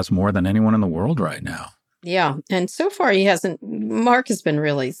he has more than anyone in the world right now. Yeah. And so far Mark has been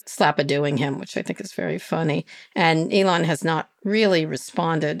really slap-a-doing him, which I think is very funny. And Elon has not really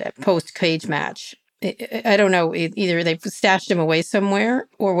responded at post-cage match. I don't know, either they've stashed him away somewhere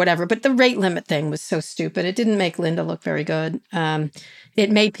or whatever, but the rate limit thing was so stupid. It didn't make Linda look very good. It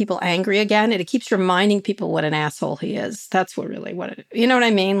made people angry again, and it keeps reminding people what an asshole he is. That's what you know what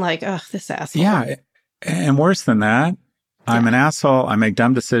I mean? Like, this asshole. Yeah, and worse than that, I'm an asshole. I make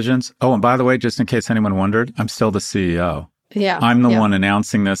dumb decisions. Oh, and by the way, just in case anyone wondered, I'm still the CEO. Yeah. I'm the one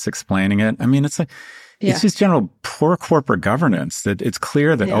announcing this, explaining it. I mean, it's like, it's just general poor corporate governance that it's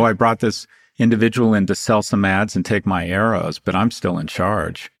clear that, I brought this individual in to sell some ads and take my arrows, but I'm still in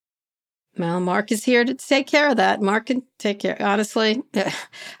charge. Well, Mark is here to take care of that. Mark can take care. Honestly,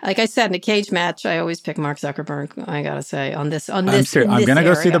 like I said, in a cage match, I always pick Mark Zuckerberg. I gotta say, on this. I'm going to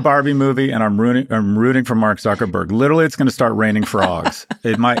go see the Barbie movie, and I'm rooting for Mark Zuckerberg. Literally, it's going to start raining frogs.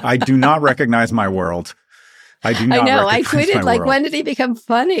 I do not recognize my world. I do not. I know. I tweeted when did he become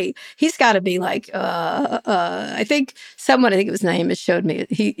funny? He's got to be like. I think it was Naeem, has showed me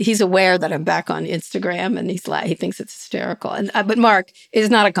he's aware that I'm back on Instagram, and he thinks it's hysterical. And but Mark, it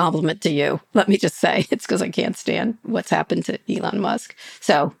is not a compliment to you. Let me just say it's because I can't stand what's happened to Elon Musk.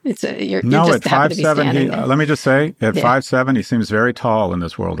 So you're just happy to be standing there. Let me just say at 5'7", he seems very tall in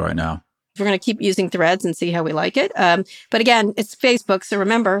this world right now. We're going to keep using Threads and see how we like it. But again, it's Facebook. So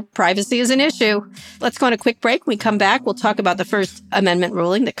remember, privacy is an issue. Let's go on a quick break. When we come back, we'll talk about the First Amendment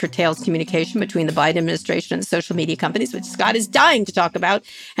ruling that curtails communication between the Biden administration and social media companies, which Scott is dying to talk about.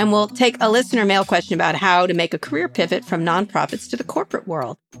 And we'll take a listener mail question about how to make a career pivot from nonprofits to the corporate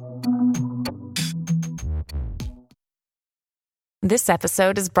world. This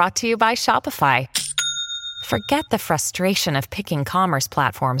episode is brought to you by Shopify. Forget the frustration of picking commerce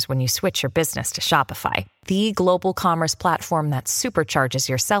platforms when you switch your business to Shopify, the global commerce platform that supercharges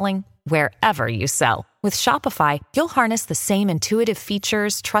your selling wherever you sell. With Shopify, you'll harness the same intuitive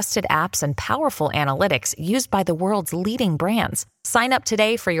features, trusted apps, and powerful analytics used by the world's leading brands. Sign up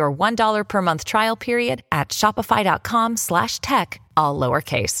today for your $1 per month trial period at shopify.com/tech, all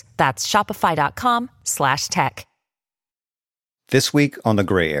lowercase. That's shopify.com/tech. This week on The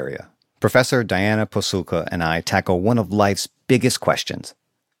Gray Area, Professor Diana Pasulka and I tackle one of life's biggest questions.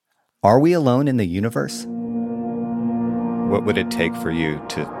 Are we alone in the universe? What would it take for you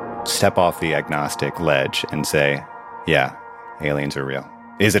to step off the agnostic ledge and say, yeah, aliens are real?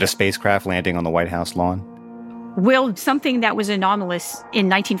 Is it a spacecraft landing on the White House lawn? Well, something that was anomalous in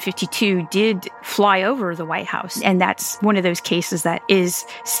 1952 did fly over the White House, and that's one of those cases that is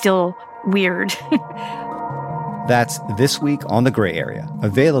still weird. That's This Week on The Gray Area,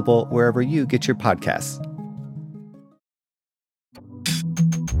 available wherever you get your podcasts.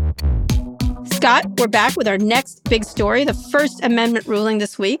 Scott, we're back with our next big story. The First Amendment ruling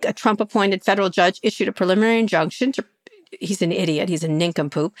this week. A Trump-appointed federal judge issued a preliminary injunction to he's an idiot, he's a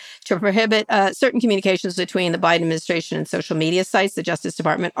nincompoop, to prohibit certain communications between the Biden administration and social media sites. The Justice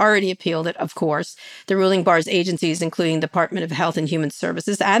Department already appealed it, of course. The ruling bars agencies, including the Department of Health and Human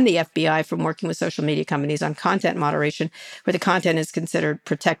Services and the FBI, from working with social media companies on content moderation, where the content is considered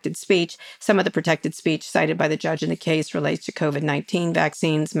protected speech. Some of the protected speech cited by the judge in the case relates to COVID-19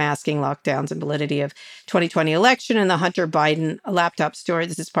 vaccines, masking, lockdowns, and validity of 2020 election and the Hunter Biden laptop story.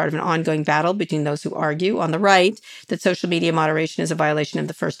 This is part of an ongoing battle between those who argue on the right that social media moderation is a violation of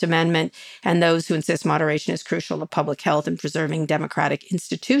the First Amendment and those who insist moderation is crucial to public health and preserving democratic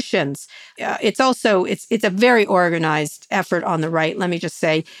institutions. It's a very organized effort on the right, let me just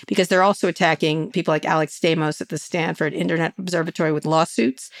say, because they're also attacking people like Alex Stamos at the Stanford Internet Observatory with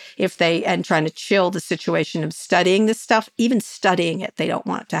lawsuits and trying to chill the situation of studying this stuff. Even studying it, they don't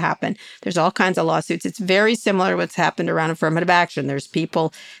want it to happen. There's all kinds of lawsuits. It's very similar to what's happened around affirmative action. There's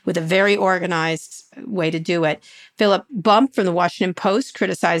people with a very organized way to do it. Philip Bump from the Washington Post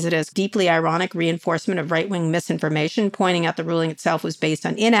criticized it as deeply ironic reinforcement of right-wing misinformation, pointing out the ruling itself was based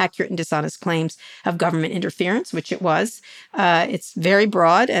on inaccurate and dishonest claims of government interference, which it was. It's very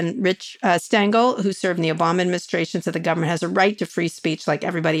broad, and Rich Stengel, who served in the Obama administration, said the government has a right to free speech like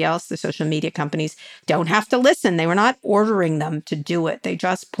everybody else. The social media companies don't have to listen. They were not ordering them to do it. They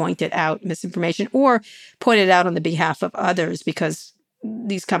just pointed out misinformation or pointed out on the behalf of others, because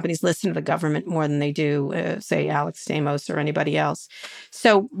these companies listen to the government more than they do, say, Alex Stamos or anybody else.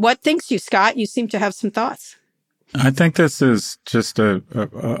 So what thinks you, Scott? You seem to have some thoughts. I think this is just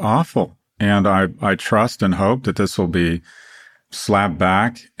awful. And I trust and hope that this will be slapped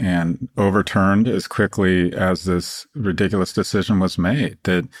back and overturned as quickly as this ridiculous decision was made.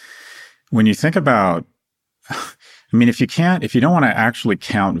 That when you think about, if you don't want to actually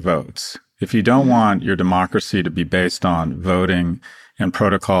count votes, if you don't want your democracy to be based on voting and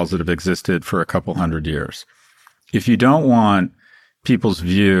protocols that have existed for a couple hundred years, if you don't want people's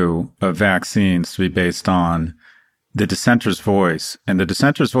view of vaccines to be based on the dissenter's voice, and the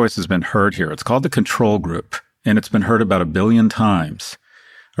dissenter's voice has been heard here. It's called the control group, and it's been heard about 1 billion times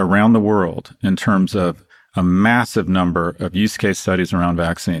around the world in terms of a massive number of use case studies around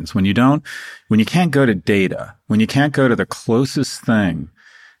vaccines. When you can't go to data, when you can't go to the closest thing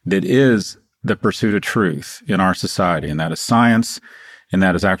that is the pursuit of truth in our society, and that is science, and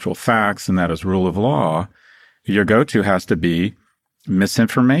that is actual facts, and that is rule of law, your go-to has to be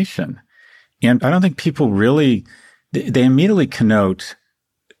misinformation. And I don't think people really, they immediately connote,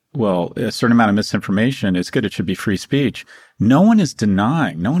 well, a certain amount of misinformation is good, it should be free speech. No one is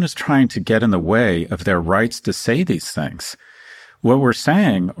trying to get in the way of their rights to say these things. What we're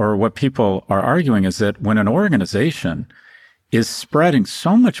saying, or what people are arguing, is that when an organization is spreading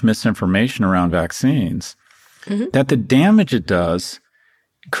so much misinformation around vaccines, that the damage it does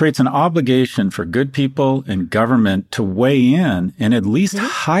creates an obligation for good people and government to weigh in and at least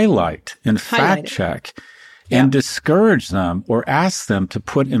highlight and fact check and discourage them or ask them to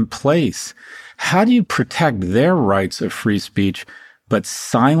put in place. How do you protect their rights of free speech but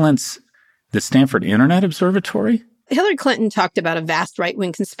silence the Stanford Internet Observatory? Hillary Clinton talked about a vast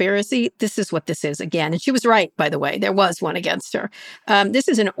right-wing conspiracy. This is what this is again. And she was right, by the way. There was one against her. This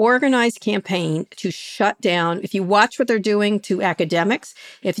is an organized campaign to shut down. If you watch what they're doing to academics,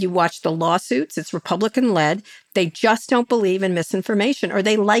 if you watch the lawsuits, it's Republican-led. They just don't believe in misinformation, or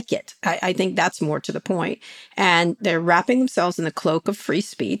they like it. I think that's more to the point. And they're wrapping themselves in the cloak of free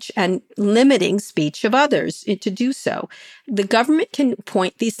speech and limiting speech of others to do so. The government can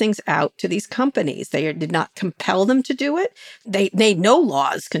point these things out to these companies. They did not compel them to do it. They made no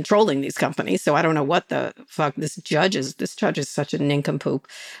laws controlling these companies. So I don't know what the fuck this judge is such a nincompoop,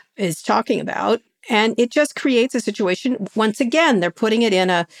 is talking about. And it just creates a situation. Once again, they're putting it in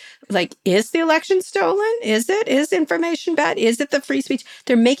a, like, is the election stolen? Is it? Is information bad? Is it the free speech?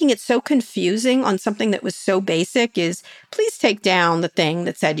 They're making it so confusing on something that was so basic is, please take down the thing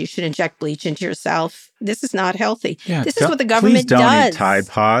that said you should inject bleach into yourself. This is not healthy. Yeah, this is what the government does. Please don't eat Tide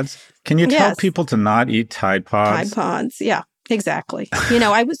Pods. Can you tell people to not eat Tide Pods? Tide Pods, yeah. Exactly.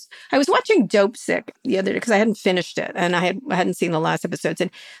 I was watching Dopesick the other day because I hadn't finished it, and I hadn't seen the last episodes.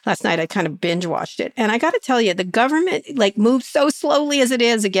 And last night I kind of binge watched it. And I got to tell you, the government moves so slowly as it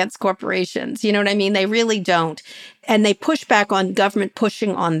is against corporations. You know what I mean? They really don't, and they push back on government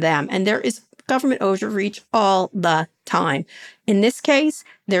pushing on them. And there is government overreach all the time. In this case,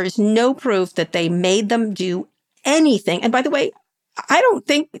 there is no proof that they made them do anything. And by the way, I don't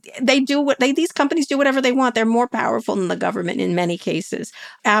think they do these companies do whatever they want. They're more powerful than the government in many cases.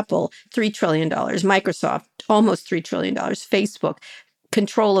 Apple, $3 trillion. Microsoft, almost $3 trillion. Facebook,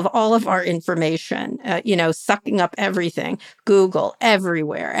 control of all of our information, sucking up everything. Google,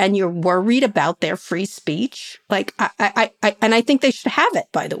 everywhere. And you're worried about their free speech. And I think they should have it,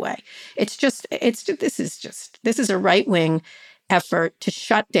 by the way. This is a right-wing effort to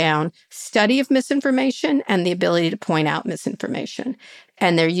shut down study of misinformation and the ability to point out misinformation.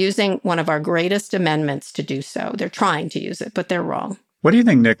 And they're using one of our greatest amendments to do so. They're trying to use it, but they're wrong. What do you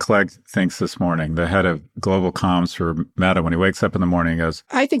think Nick Clegg thinks this morning, the head of global comms for Meta, when he wakes up in the morning and goes,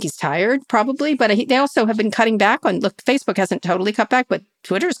 I think he's tired, probably, but they also have been cutting back on, look, Facebook hasn't totally cut back, but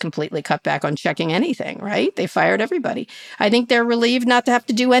Twitter's completely cut back on checking anything, right? They fired everybody. I think they're relieved not to have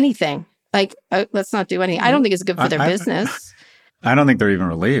to do anything. Let's not do anything. I don't think it's good for their business. I don't think they're even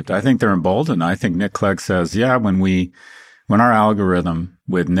relieved. I think they're emboldened. I think Nick Clegg says, yeah, when our algorithm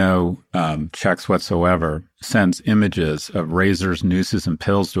with no checks whatsoever sends images of razors, nooses, and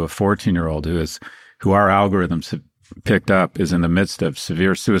pills to a 14-year-old who our algorithms have picked up is in the midst of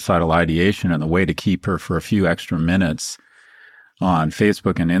severe suicidal ideation, and the way to keep her for a few extra minutes on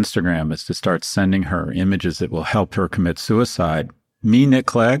Facebook and Instagram is to start sending her images that will help her commit suicide. Me, Nick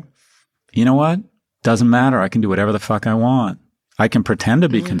Clegg, you know what? Doesn't matter. I can do whatever the fuck I want. I can pretend to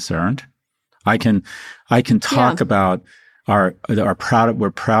be concerned. I can talk about we're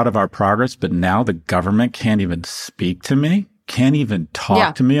proud of our progress, but now the government can't even speak to me, can't even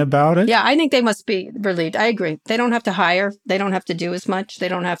talk to me about it. Yeah, I think they must be relieved. I agree. They don't have to hire. They don't have to do as much.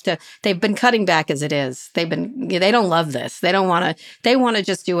 They've been cutting back as it is. They don't love this. They want to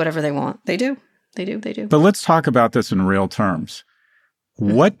just do whatever they want. They do. But let's talk about this in real terms.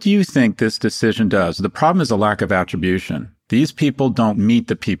 What do you think this decision does? The problem is a lack of attribution. These people don't meet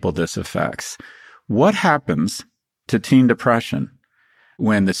the people this affects. What happens to teen depression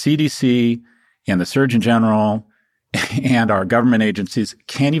when the CDC and the Surgeon General and our government agencies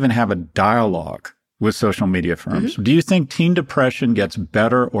can't even have a dialogue with social media firms? Do you think teen depression gets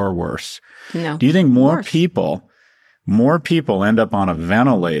better or worse? No. Do you think more people end up on a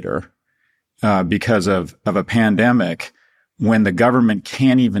ventilator because of a pandemic when the government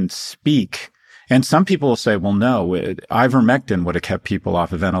can't even speak? And some people will say, well, no, ivermectin would have kept people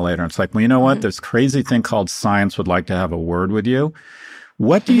off a ventilator. And it's like, well, you know what? This crazy thing called science would like to have a word with you.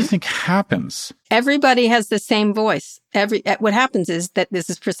 What do you think happens? Everybody has the same voice. What happens is that this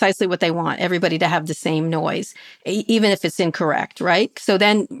is precisely what they want, everybody to have the same noise, even if it's incorrect, right? So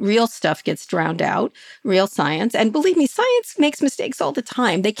then real stuff gets drowned out, real science. And believe me, science makes mistakes all the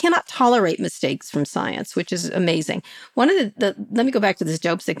time. They cannot tolerate mistakes from science, which is amazing. One of let me go back to this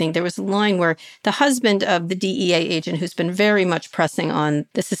Dopesick thing. There was a line where the husband of the DEA agent, who's been very much pressing on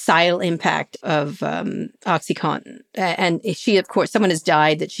the societal impact of OxyContin, and she, of course, someone has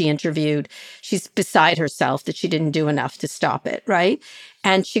died that she interviewed. She's beside herself that she didn't do enough to stop it, right?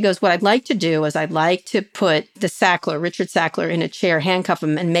 And she goes, what I'd like to do is I'd like to put Richard Sackler, in a chair, handcuff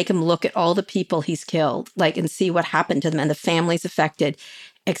him, and make him look at all the people he's killed, and see what happened to them and the families affected,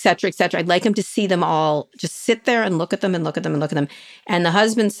 et cetera, et cetera. I'd like him to see them all, just sit there and look at them and look at them and look at them. And the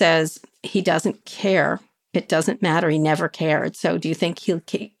husband says he doesn't care. It doesn't matter. He never cared. So do you think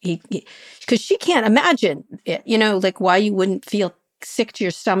because she can't imagine it, why you wouldn't feel sick to your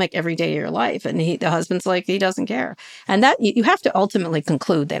stomach every day of your life. And the husband's like, he doesn't care. And that you have to ultimately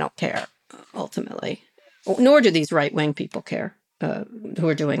conclude they don't care, ultimately. Nor do these right-wing people care who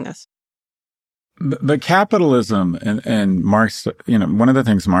are doing this. But capitalism and Marx, one of the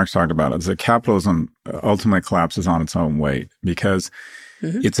things Marx talked about is that capitalism ultimately collapses on its own weight because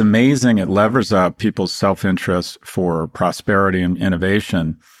it's amazing. It levers up people's self-interest for prosperity and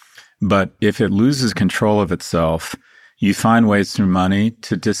innovation. But if it loses control of itself, you find ways through money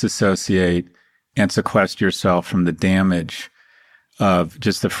to disassociate and sequester yourself from the damage of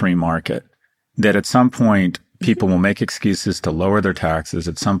just the free market. That at some point, people will make excuses to lower their taxes.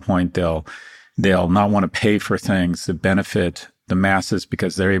 At some point, they'll not want to pay for things that benefit the masses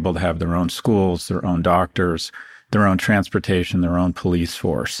because they're able to have their own schools, their own doctors, their own transportation, their own police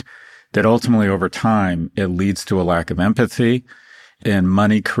force. That ultimately, over time, it leads to a lack of empathy, and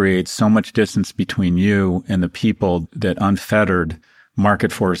money creates so much distance between you and the people that unfettered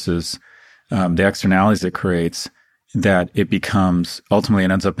market forces, the externalities it creates, that it becomes, ultimately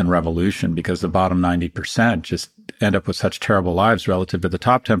it ends up in revolution because the bottom 90% just end up with such terrible lives relative to the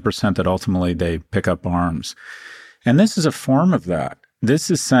top 10% that ultimately they pick up arms. And this is a form of that. This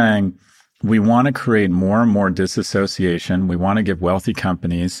is saying we want to create more and more disassociation. We want to give wealthy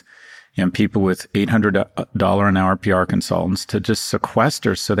companies and people with $800 an hour PR consultants to just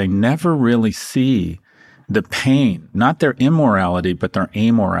sequester so they never really see the pain, not their immorality, but their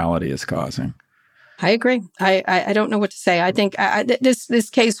amorality is causing. I agree. I don't know what to say. I think this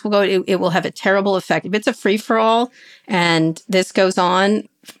case will go. It will have a terrible effect if it's a free for all, and this goes on.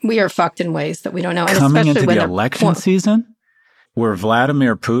 We are fucked in ways that we don't know. And coming especially into when the election season, where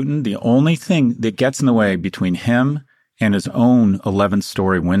Vladimir Putin, the only thing that gets in the way between him and his own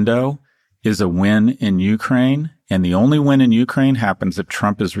 11-story window is a win in Ukraine, and the only win in Ukraine happens if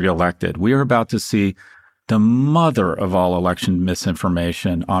Trump is reelected. We are about to see the mother of all election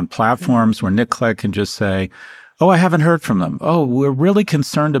misinformation on platforms where Nick Clegg can just say, oh, I haven't heard from them. Oh, we're really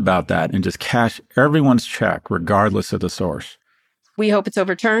concerned about that, and just cash everyone's check regardless of the source. We hope it's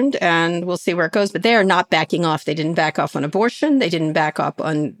overturned, and we'll see where it goes. But they are not backing off. They didn't back off on abortion. They didn't back up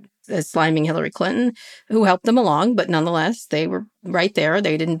on sliming Hillary Clinton, who helped them along. But nonetheless, they were right there.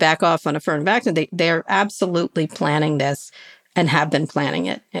 They didn't back off on affirmative action. They're absolutely planning this and have been planning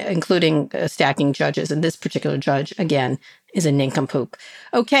it, including stacking judges. And this particular judge, again, is a nincompoop.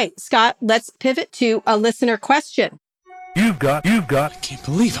 Okay, Scott, let's pivot to a listener question. You've got, I can't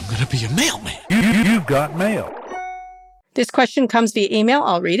believe I'm going to be a mailman. You've got mail. This question comes via email.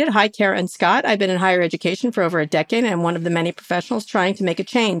 I'll read it. Hi, Kara and Scott. I've been in higher education for over a decade, and I'm one of the many professionals trying to make a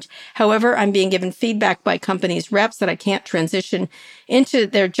change. However, I'm being given feedback by companies' reps that I can't transition into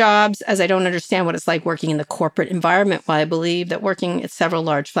their jobs as I don't understand what it's like working in the corporate environment. While I believe that working at several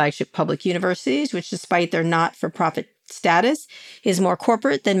large flagship public universities, which despite their not-for-profit status is more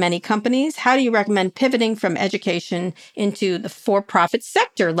corporate than many companies, how do you recommend pivoting from education into the for-profit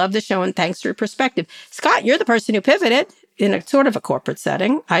sector? Love the show and thanks for your perspective. Scott, you're the person who pivoted in a sort of a corporate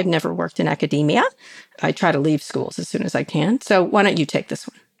setting. I've never worked in academia. I try to leave schools as soon as I can. So why don't you take this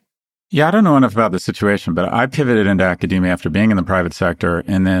one? Yeah, I don't know enough about the situation, but I pivoted into academia after being in the private sector,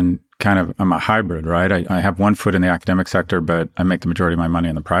 and then I'm a hybrid, right? I have one foot in the academic sector, but I make the majority of my money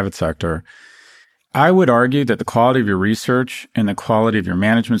in the private sector. I would argue that the quality of your research and the quality of your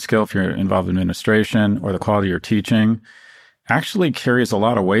management skill, if you're involved in administration, or the quality of your teaching, actually carries a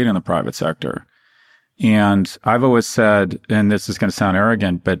lot of weight in the private sector. And I've always said, and this is going to sound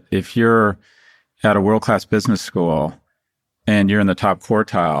arrogant, but if you're at a world-class business school and you're in the top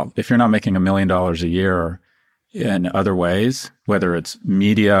quartile, if you're not making $1 million a year in other ways, whether it's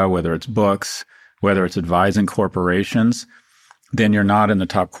media, whether it's books, whether it's advising corporations, then you're not in the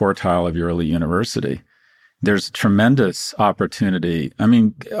top quartile of your elite university. There's tremendous opportunity. I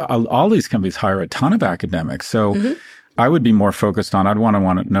mean, all these companies hire a ton of academics. So I would be more focused on, I'd want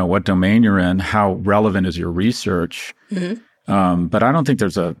to know what domain you're in, how relevant is your research. But I don't think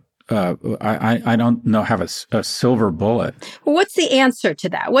there's I don't know, have a silver bullet. Well, what's the answer to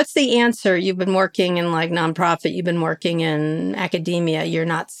that? What's the answer? You've been working in like nonprofit, you've been working in academia, you're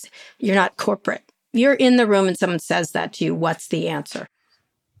not corporate. You're in the room and someone says that to you. What's the answer?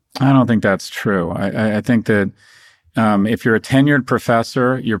 I don't think that's true. I think that if you're a tenured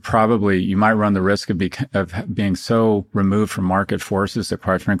professor, you might run the risk of being so removed from market forces that,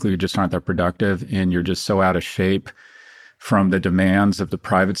 quite frankly, you just aren't that productive, and you're just so out of shape from the demands of the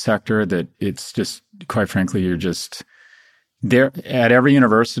private sector that it's just, quite frankly, you're just there. At every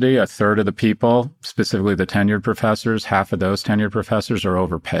university, a third of the people, specifically the tenured professors, half of those tenured professors are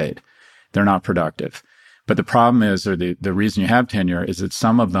overpaid. They're not productive. But the problem is, or the reason you have tenure is that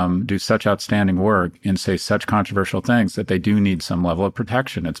some of them do such outstanding work and say such controversial things that they do need some level of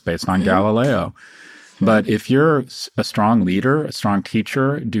protection. It's based on Galileo. But if you're a strong leader, a strong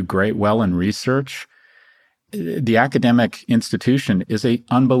teacher, do well in research, the academic institution is an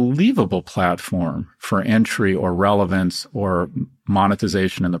unbelievable platform for entry or relevance or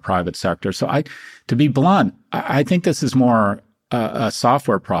monetization in the private sector. So to be blunt, I think this is more a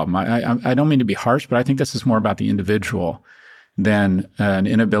software problem. I don't mean to be harsh, but I think this is more about the individual than an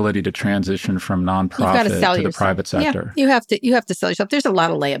inability to transition from nonprofit to the private sector. Yeah, you have to sell yourself. There's a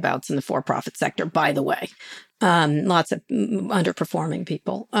lot of layabouts in the for-profit sector, by the way. Lots of underperforming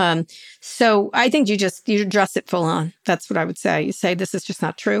people. So I think you address it full on. That's what I would say. You say, this is just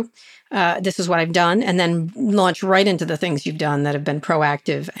not true. This is what I've done. And then launch right into the things you've done that have been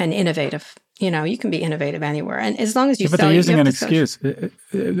proactive and innovative. You can be innovative anywhere. And as long as you but sell, they're using an excuse.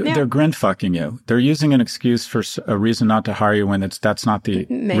 They're grin fucking you. They're using an excuse for a reason not to hire you when that's not the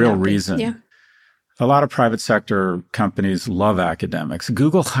real reason. Yeah. A lot of private sector companies love academics.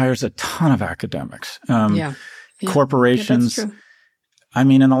 Google hires a ton of academics. Corporations. Yeah, that's true. I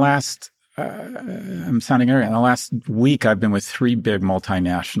mean, in the last, I'm sounding arrogant. In the last week, I've been with 3 big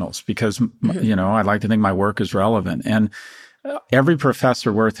multinationals because, I'd like to think my work is relevant. And every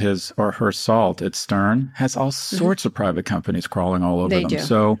professor worth his or her salt at Stern has all sorts of private companies crawling all over them. Do.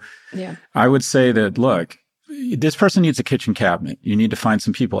 So I would say that, look, this person needs a kitchen cabinet. You need to find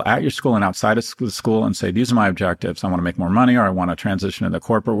some people at your school and outside of the school and say, these are my objectives. I want to make more money, or I want to transition in the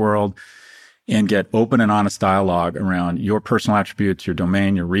corporate world, and get open and honest dialogue around your personal attributes, your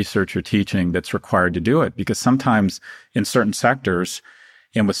domain, your research, your teaching that's required to do it. Because sometimes in certain sectors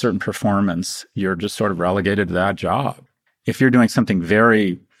and with certain performance, you're just sort of relegated to that job. If you're doing something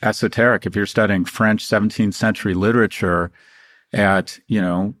very esoteric, if you're studying French 17th century literature at,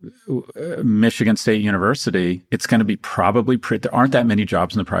 Michigan State University, it's going to be there aren't that many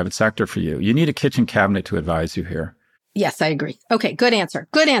jobs in the private sector for you. You need a kitchen cabinet to advise you here. Yes, I agree. Okay, good answer.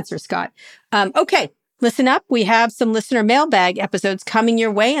 Good answer, Scott. Okay, listen up. We have some listener mailbag episodes coming your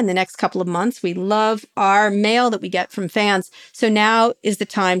way in the next couple of months. We love our mail that we get from fans. So now is the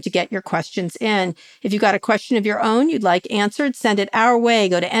time to get your questions in. If you've got a question of your own you'd like answered, send it our way.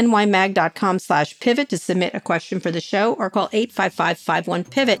 Go to nymag.com/pivot to submit a question for the show, or call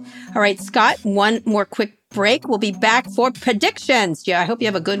 855-51-PIVOT. All right, Scott, one more quick break. We'll be back for predictions. Yeah, I hope you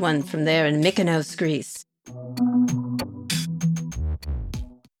have a good one from there in Mykonos, Greece.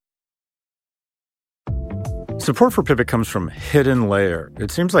 Support for Pivot comes from Hidden Layer.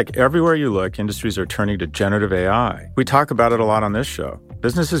 It seems like everywhere you look, industries are turning to generative AI. We talk about it a lot on this show.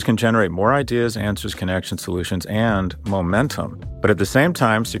 Businesses can generate more ideas, answers, connections, solutions, and momentum. But at the same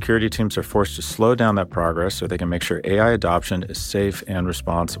time, security teams are forced to slow down that progress so they can make sure AI adoption is safe and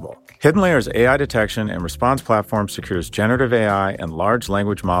responsible. Hidden Layer's AI detection and response platform secures generative AI and large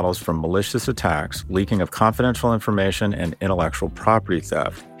language models from malicious attacks, leaking of confidential information, and intellectual property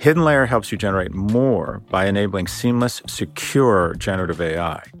theft. Hidden Layer helps you generate more by enabling seamless, secure generative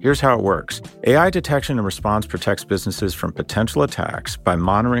AI. Here's how it works. AI detection and response protects businesses from potential attacks by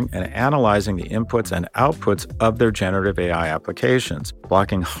monitoring and analyzing the inputs and outputs of their generative AI applications,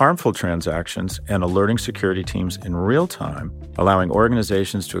 blocking harmful transactions, and alerting security teams in real time, allowing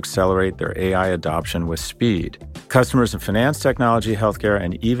organizations to accelerate their AI adoption with speed. Customers in finance, technology, healthcare,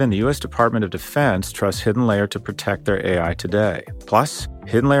 and even the U.S. Department of Defense trust Hidden Layer to protect their AI today. Plus,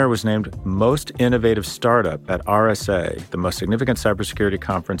 Hidden Layer was named Most Innovative Startup at RSA, the most significant cybersecurity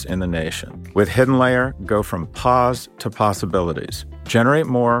conference in the nation. With Hidden Layer, go from pause to possibilities. Generate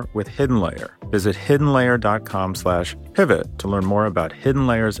more with Hidden Layer. Visit hiddenlayer.com/pivot to learn more about Hidden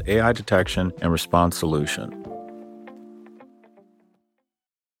Layer's AI detection and response solution.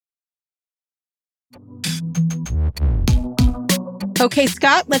 Okay,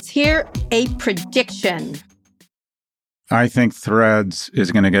 Scott, let's hear a prediction. I think Threads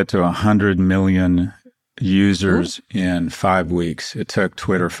is going to get to 100 million users in 5 weeks. It took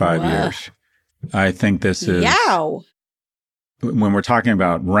Twitter 5 years. I think this is... Yow! When we're talking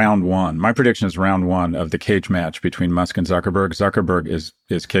about round one, my prediction is round one of the cage match between Musk and Zuckerberg. Zuckerberg is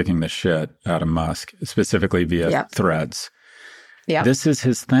kicking the shit out of Musk, specifically via Threads. Yeah. This is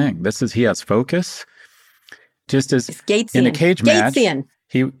his thing. He has focus. Just as in the cage match,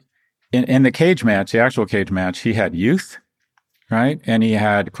 in the cage match, the actual cage match, he had youth, right? And he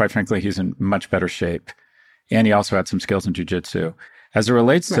had, quite frankly, he's in much better shape. And he also had some skills in jiu-jitsu. As it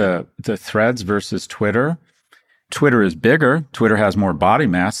relates to Threads versus Twitter, Twitter is bigger. Twitter has more body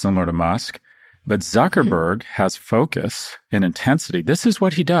mass, similar to Musk. But Zuckerberg has focus and intensity. This is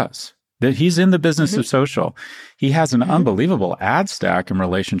what he does. He's in the business of social. He has an unbelievable ad stack and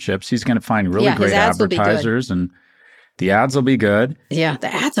relationships. He's going to find really great advertisers, and the ads will be good. Yeah,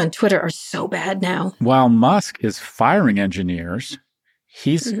 the ads on Twitter are so bad now. While Musk is firing engineers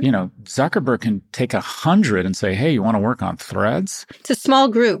He's, Zuckerberg can take 100 and say, hey, you want to work on Threads? It's a small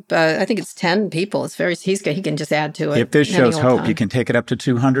group. I think it's 10 people. It's he can just add to it. If this shows hope, he can take it up to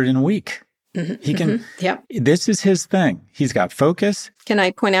 200 in a week. He can. Yep. This is his thing. He's got focus. Can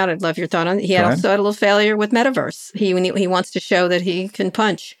I point out? I'd love your thought on it. He also had a little failure with Metaverse. He wants to show that he can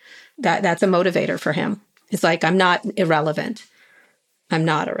punch. That's a motivator for him. It's like, I'm not irrelevant. I'm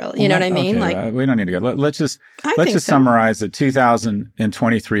not irrelevant. You know what I mean? Okay, we don't need to go. Let's just summarize that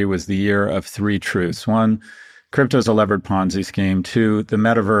 2023 was the year of three truths. 1, crypto's a levered Ponzi scheme. 2, the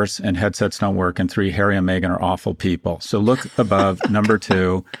metaverse and headsets don't work. And 3, Harry and Meghan are awful people. So look above number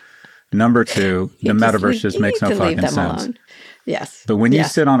 2. Number 2, the metaverse just makes no fucking sense. Alone. Yes. But when you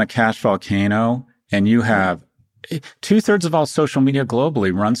sit on a cash volcano and you have 2/3 of all social media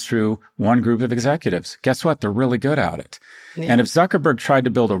globally runs through one group of executives, guess what? They're really good at it. Yeah. And if Zuckerberg tried to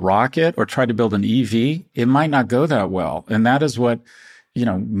build a rocket or tried to build an EV, it might not go that well. And that is what,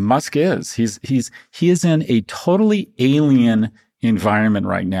 Musk is. He is in a totally alien environment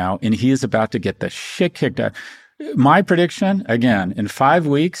right now, and he is about to get the shit kicked out. My prediction, again, in 5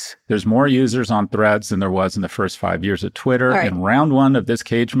 weeks, there's more users on Threads than there was in the first 5 years of Twitter. Right. And round 1 of this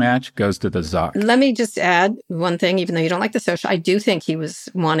cage match goes to the Zuck. Let me just add one thing, even though you don't like the social. I do think he was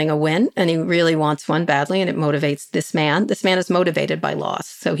wanting a win, and he really wants one badly, and it motivates this man. This man is motivated by loss,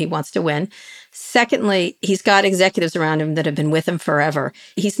 so he wants to win. Secondly, he's got executives around him that have been with him forever.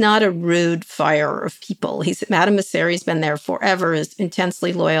 He's not a rude fire of people. Madame Mosseri's been there forever, is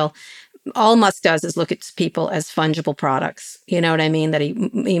intensely loyal. All Musk does is look at people as fungible products. You know what I mean? That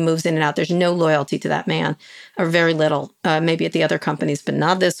he moves in and out. There's no loyalty to that man, or very little. Maybe at the other companies, but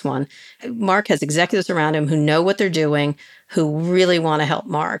not this one. Mark has executives around him who know what they're doing, who really want to help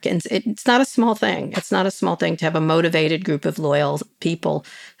Mark. And it's not a small thing. It's not a small thing to have a motivated group of loyal people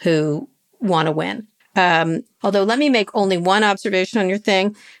who want to win. Although let me make only one observation on your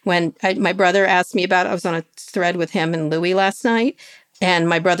thing. When my brother asked me about it, I was on a thread with him and Louis last night. And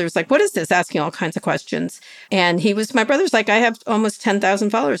my brother was like, what is this? Asking all kinds of questions. And my brother's like, I have almost 10,000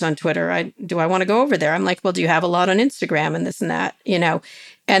 followers on Twitter. Do I want to go over there? I'm like, well, do you have a lot on Instagram and this and that,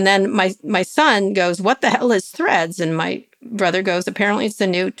 And then my son goes, what the hell is Threads? And my brother goes, apparently it's the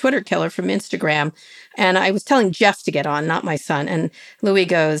new Twitter killer from Instagram. And I was telling Jeff to get on, not my son. And Louis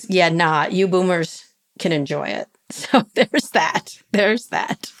goes, yeah, nah, you boomers can enjoy it. So there's that.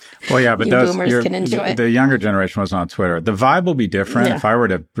 Well, yeah, but boomers can enjoy it. The younger generation wasn't on Twitter. The vibe will be different. Yeah.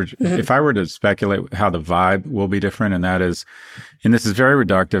 If I were to speculate how the vibe will be different, and that is, and this is very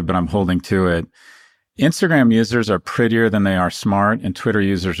reductive, but I'm holding to it. Instagram users are prettier than they are smart, and Twitter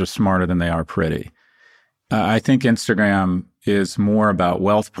users are smarter than they are pretty. I think Instagram is more about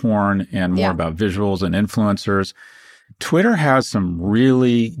wealth porn and more about visuals and influencers. Twitter has some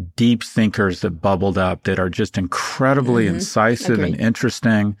really deep thinkers that bubbled up that are just incredibly incisive and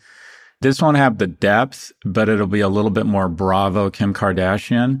interesting. This won't have the depth, but it'll be a little bit more Bravo Kim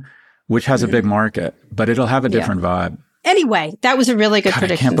Kardashian, which has a big market, but it'll have a different vibe. Anyway, that was a really good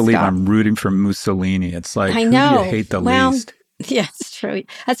prediction, I can't believe Scott. I'm rooting for Mussolini. It's like, I know. Who do you hate the least? Yeah, it's true.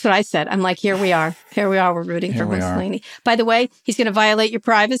 That's what I said. I'm like, here we are. We're rooting for Mussolini. By the way, he's going to violate your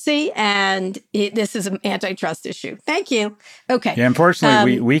privacy, and this is an antitrust issue. Thank you. Okay. Yeah,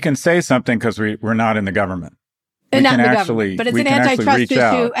 unfortunately, we can say something because we're not in the government. But it's an antitrust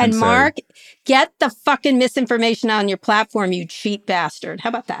issue. And Mark, get the fucking misinformation on your platform, you cheat bastard. How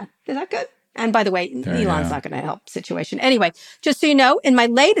about that? Is that good? And by the way, Elon's not going to help the situation. Anyway, just so you know, in my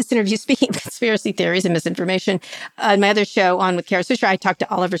latest interview, speaking of conspiracy theories and misinformation, my other show on with Kara Swisher, I talked to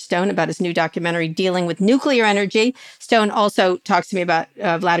Oliver Stone about his new documentary dealing with nuclear energy. Stone also talks to me about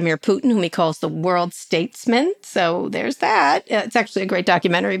Vladimir Putin, whom he calls the world statesman. So there's that. It's actually a great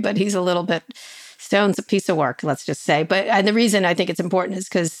documentary, but he's a little bit... Stone's a piece of work, let's just say. And the reason I think it's important is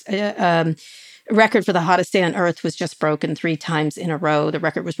because record for the hottest day on Earth was just broken 3 times in a row. The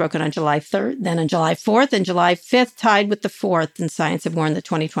record was broken on July 3rd, then on July 4th, and July 5th tied with the 4th. And science have warned that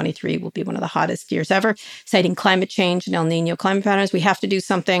 2023 will be one of the hottest years ever, citing climate change and El Nino climate patterns. We have to do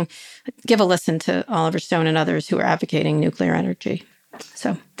something. Give a listen to Oliver Stone and others who are advocating nuclear energy.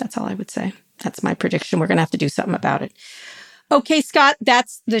 So that's all I would say. That's my prediction. We're going to have to do something about it. Okay, Scott,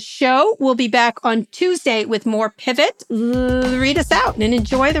 that's the show. We'll be back on Tuesday with more Pivot. Read us out and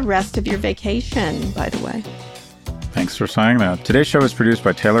enjoy the rest of your vacation, by the way. Thanks for saying that. Today's show is produced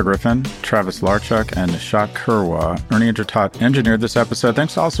by Taylor Griffin, Travis Larchuk, and Nishat Kurwa. Ernie Indratat engineered this episode.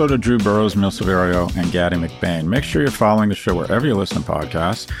 Thanks also to Drew Burrows, Mil Silverio, and Gaddy McBain. Make sure you're following the show wherever you listen to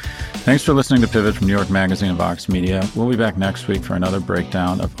podcasts. Thanks for listening to Pivot from New York Magazine and Vox Media. We'll be back next week for another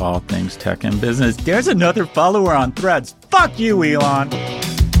breakdown of all things tech and business. There's another follower on Threads. Fuck you, Elon.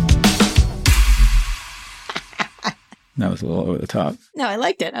 That was a little over the top. No, I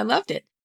liked it. I loved it.